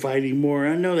want to see him fight anymore.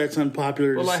 I know that's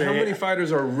unpopular to say. How many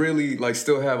fighters are really like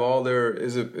still have all their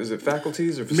is it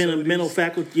faculties or facilities? Mental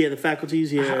faculty? Yeah, the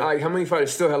faculties. Yeah. How many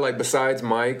fighters still have like besides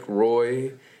Mike,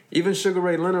 Roy? Even Sugar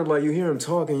Ray Leonard, like, you hear him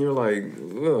talking, you're like,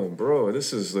 oh, bro,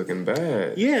 this is looking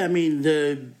bad. Yeah, I mean,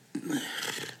 the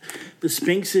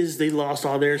Sphinxes, they lost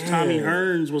all theirs. Yeah. Tommy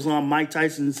Hearns was on Mike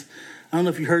Tyson's. I don't know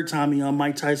if you heard Tommy on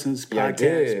Mike Tyson's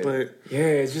podcast, but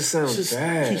it just sounds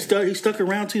bad. He stuck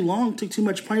around too long, took too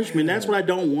much punishment. That's what I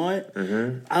don't want.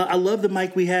 Mm-hmm. I love the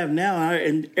Mike we have now,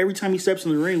 and every time he steps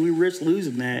in the ring, we risk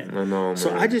losing that. I know, man.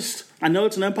 So I know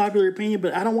it's an unpopular opinion,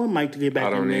 but I don't want Mike to get back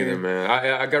in there. I don't either, man.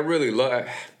 I got really lucky.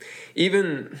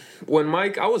 Even when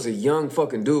Mike, I was a young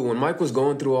fucking dude. When Mike was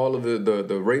going through all of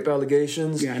the rape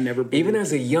allegations, I never believed even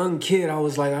as a young kid, I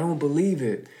was like, I don't believe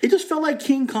it. It just felt like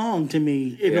King Kong to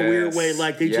me in a weird way.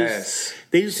 Like they just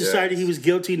decided he was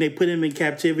guilty and they put him in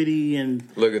captivity and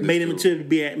made him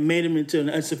into an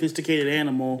unsophisticated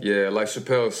animal. Yeah, like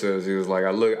Chappelle says, he was like,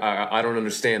 I don't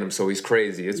understand him, so he's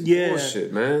crazy. It's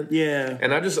bullshit, man. Yeah.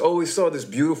 And I just always saw this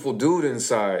beautiful dude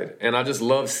inside, and I just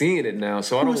love seeing it now.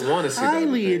 So I don't want to see that.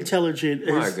 Highly intelligent.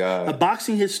 My God. A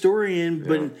boxing historian,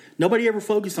 but nobody ever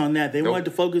focused on that. They wanted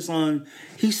to focus on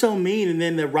he's so mean, and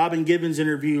then the Robin Givens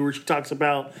interview where she talks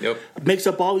about makes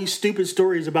up all these stupid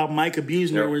stories about Mike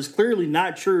abusing her when it's clearly not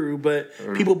not true, but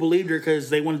people believed her because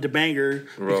they wanted to bang her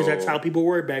because that's how people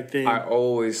were back then. I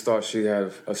always thought she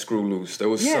had a screw loose. There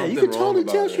was yeah, something you could wrong totally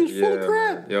about tell it. she was full of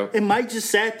crap. Yep. And Mike just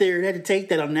sat there and had to take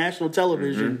that on national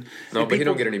television. No, but he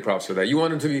don't get any props for that. You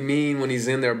want him to be mean when he's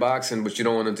in there boxing, but you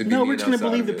don't want him to be mean we're just going to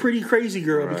believe the pretty crazy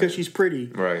girl because she's pretty.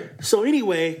 Right. So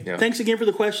anyway, thanks again for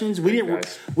the questions.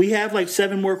 We have like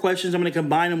 7 more questions. I'm going to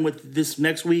combine them with this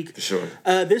next week. For sure.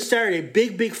 This Saturday,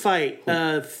 big fight.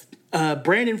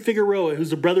 Brandon Figueroa,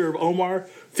 who's the brother of Omar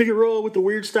Figueroa with the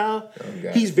weird style.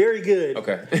 He's very good.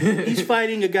 Okay. He's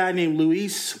fighting a guy named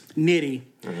Luis Nitty.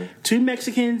 2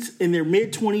 Mexicans in their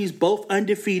mid-20s, both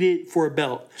undefeated for a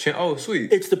belt. Oh,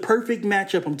 sweet. It's the perfect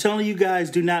matchup. I'm telling you guys,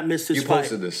 do not miss this fight. You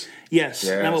posted this? Yes,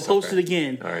 and I'm going to post it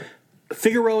again. All right.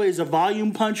 Figueroa is a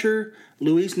volume puncher.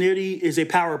 Luis Nitty is a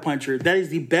power puncher. That is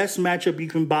the best matchup you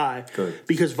can buy. Good.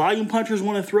 Because volume punchers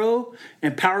want to throw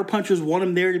and power punchers want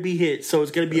them there to be hit. So it's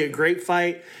going to be a great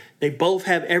fight. They both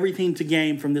have everything to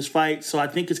gain from this fight. So I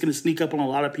think it's going to sneak up on a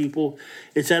lot of people.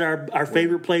 It's at our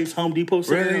favorite place, Home Depot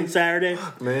Center on Saturday.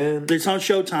 Man. It's on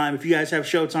Showtime if you guys have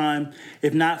Showtime.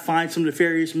 If not, find some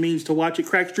nefarious means to watch it.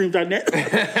 Crackstreams.net.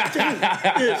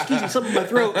 Excuse me, something in my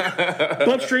throat.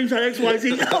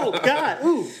 Bumpstreams.xyz. Oh, God.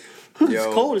 Ooh. It's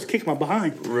cold. It's kicking my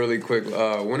behind. Really quick,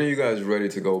 when are you guys ready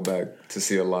to go back to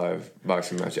see a live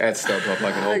boxing match at StubHub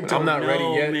like an open? I'm not ready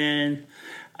yet, man.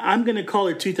 I'm gonna call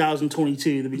it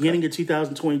 2022. The beginning of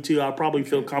 2022, I'll probably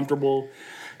feel comfortable.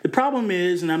 The problem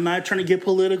is, and I'm not trying to get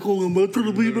political, I'm not trying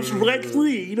to be this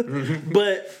vaccine,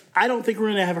 but I don't think we're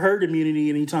gonna have herd immunity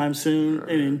anytime soon.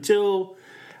 And until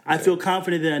I feel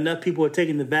confident that enough people are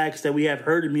taking the vax that we have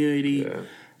herd immunity. Yeah.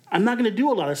 I'm not going to do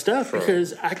a lot of stuff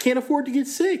because I can't afford to get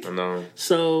sick. I know.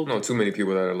 So, I know too many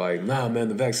people that are like, nah, man,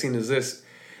 the vaccine is this.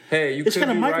 Hey, you it's could got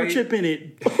a be microchip right. in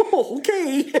it. Oh,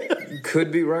 okay. You could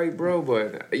be right, bro,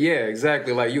 but yeah,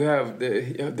 exactly. Like you have,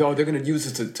 they're going to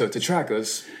use it to track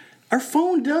us. Our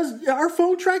phone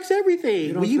tracks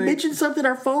everything. When you mention something,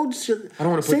 our phone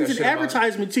sends an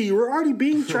advertisement to you. We're already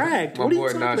being tracked. My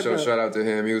boy Nacho, shout out to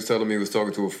him. He was telling me he was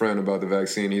talking to a friend about the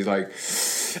vaccine. He's like,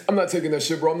 I'm not taking that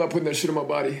shit, bro. I'm not putting that shit in my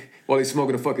body while he's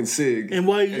smoking a fucking cig and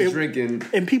drinking.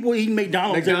 And people eating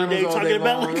McDonald's every day talking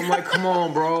about I'm like, come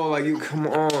on, bro. Like, come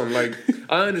on. Like,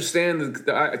 I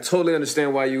totally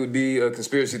understand why you would be a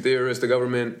conspiracy theorist. The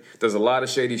government does a lot of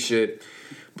shady shit.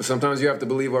 But sometimes you have to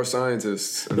believe our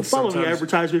scientists. The following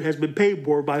advertisement has been paid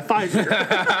for by Pfizer.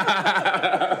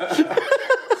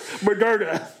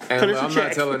 Moderna. And I'm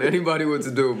not telling anybody what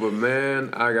to do, but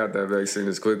man, I got that vaccine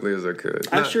as quickly as I could.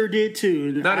 I sure did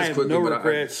too. Not as quickly, no but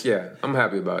regrets. I'm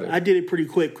happy about it. I did it pretty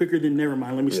quicker than never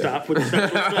mind. Let me stop with the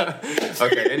stuff.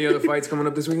 Okay, any other fights coming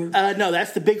up this weekend? No,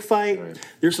 that's the big fight. Right.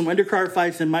 There's some undercard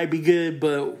fights that might be good,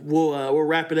 but we'll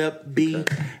wrap it up.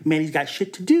 Man, he's got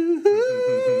shit to do.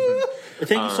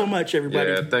 Thank you so much,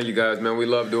 everybody. Yeah, thank you guys, man. We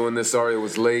love doing this. Sorry it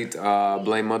was late.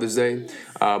 Blame Mother's Day.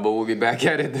 But we'll be back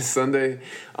at it this Sunday.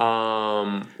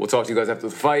 We'll talk to you guys after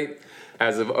the fight.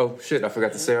 I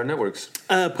forgot to say our networks.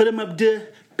 Put them up to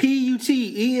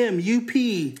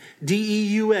PUTEMUPDEUX,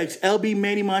 LB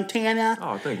Manny Montana.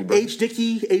 Oh, thank you, bro.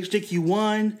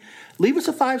 HDicky1. Leave us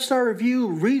a 5-star review.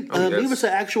 Leave us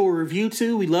an actual review,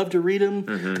 too. We love to read them.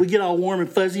 Mm-hmm. We get all warm and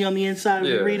fuzzy on the inside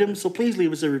when we read them. So please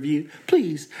leave us a review.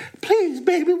 Please,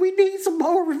 baby, we need some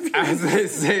more reviews. As they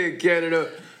say in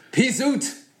Canada, peace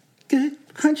out. Good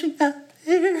hunching out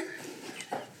here.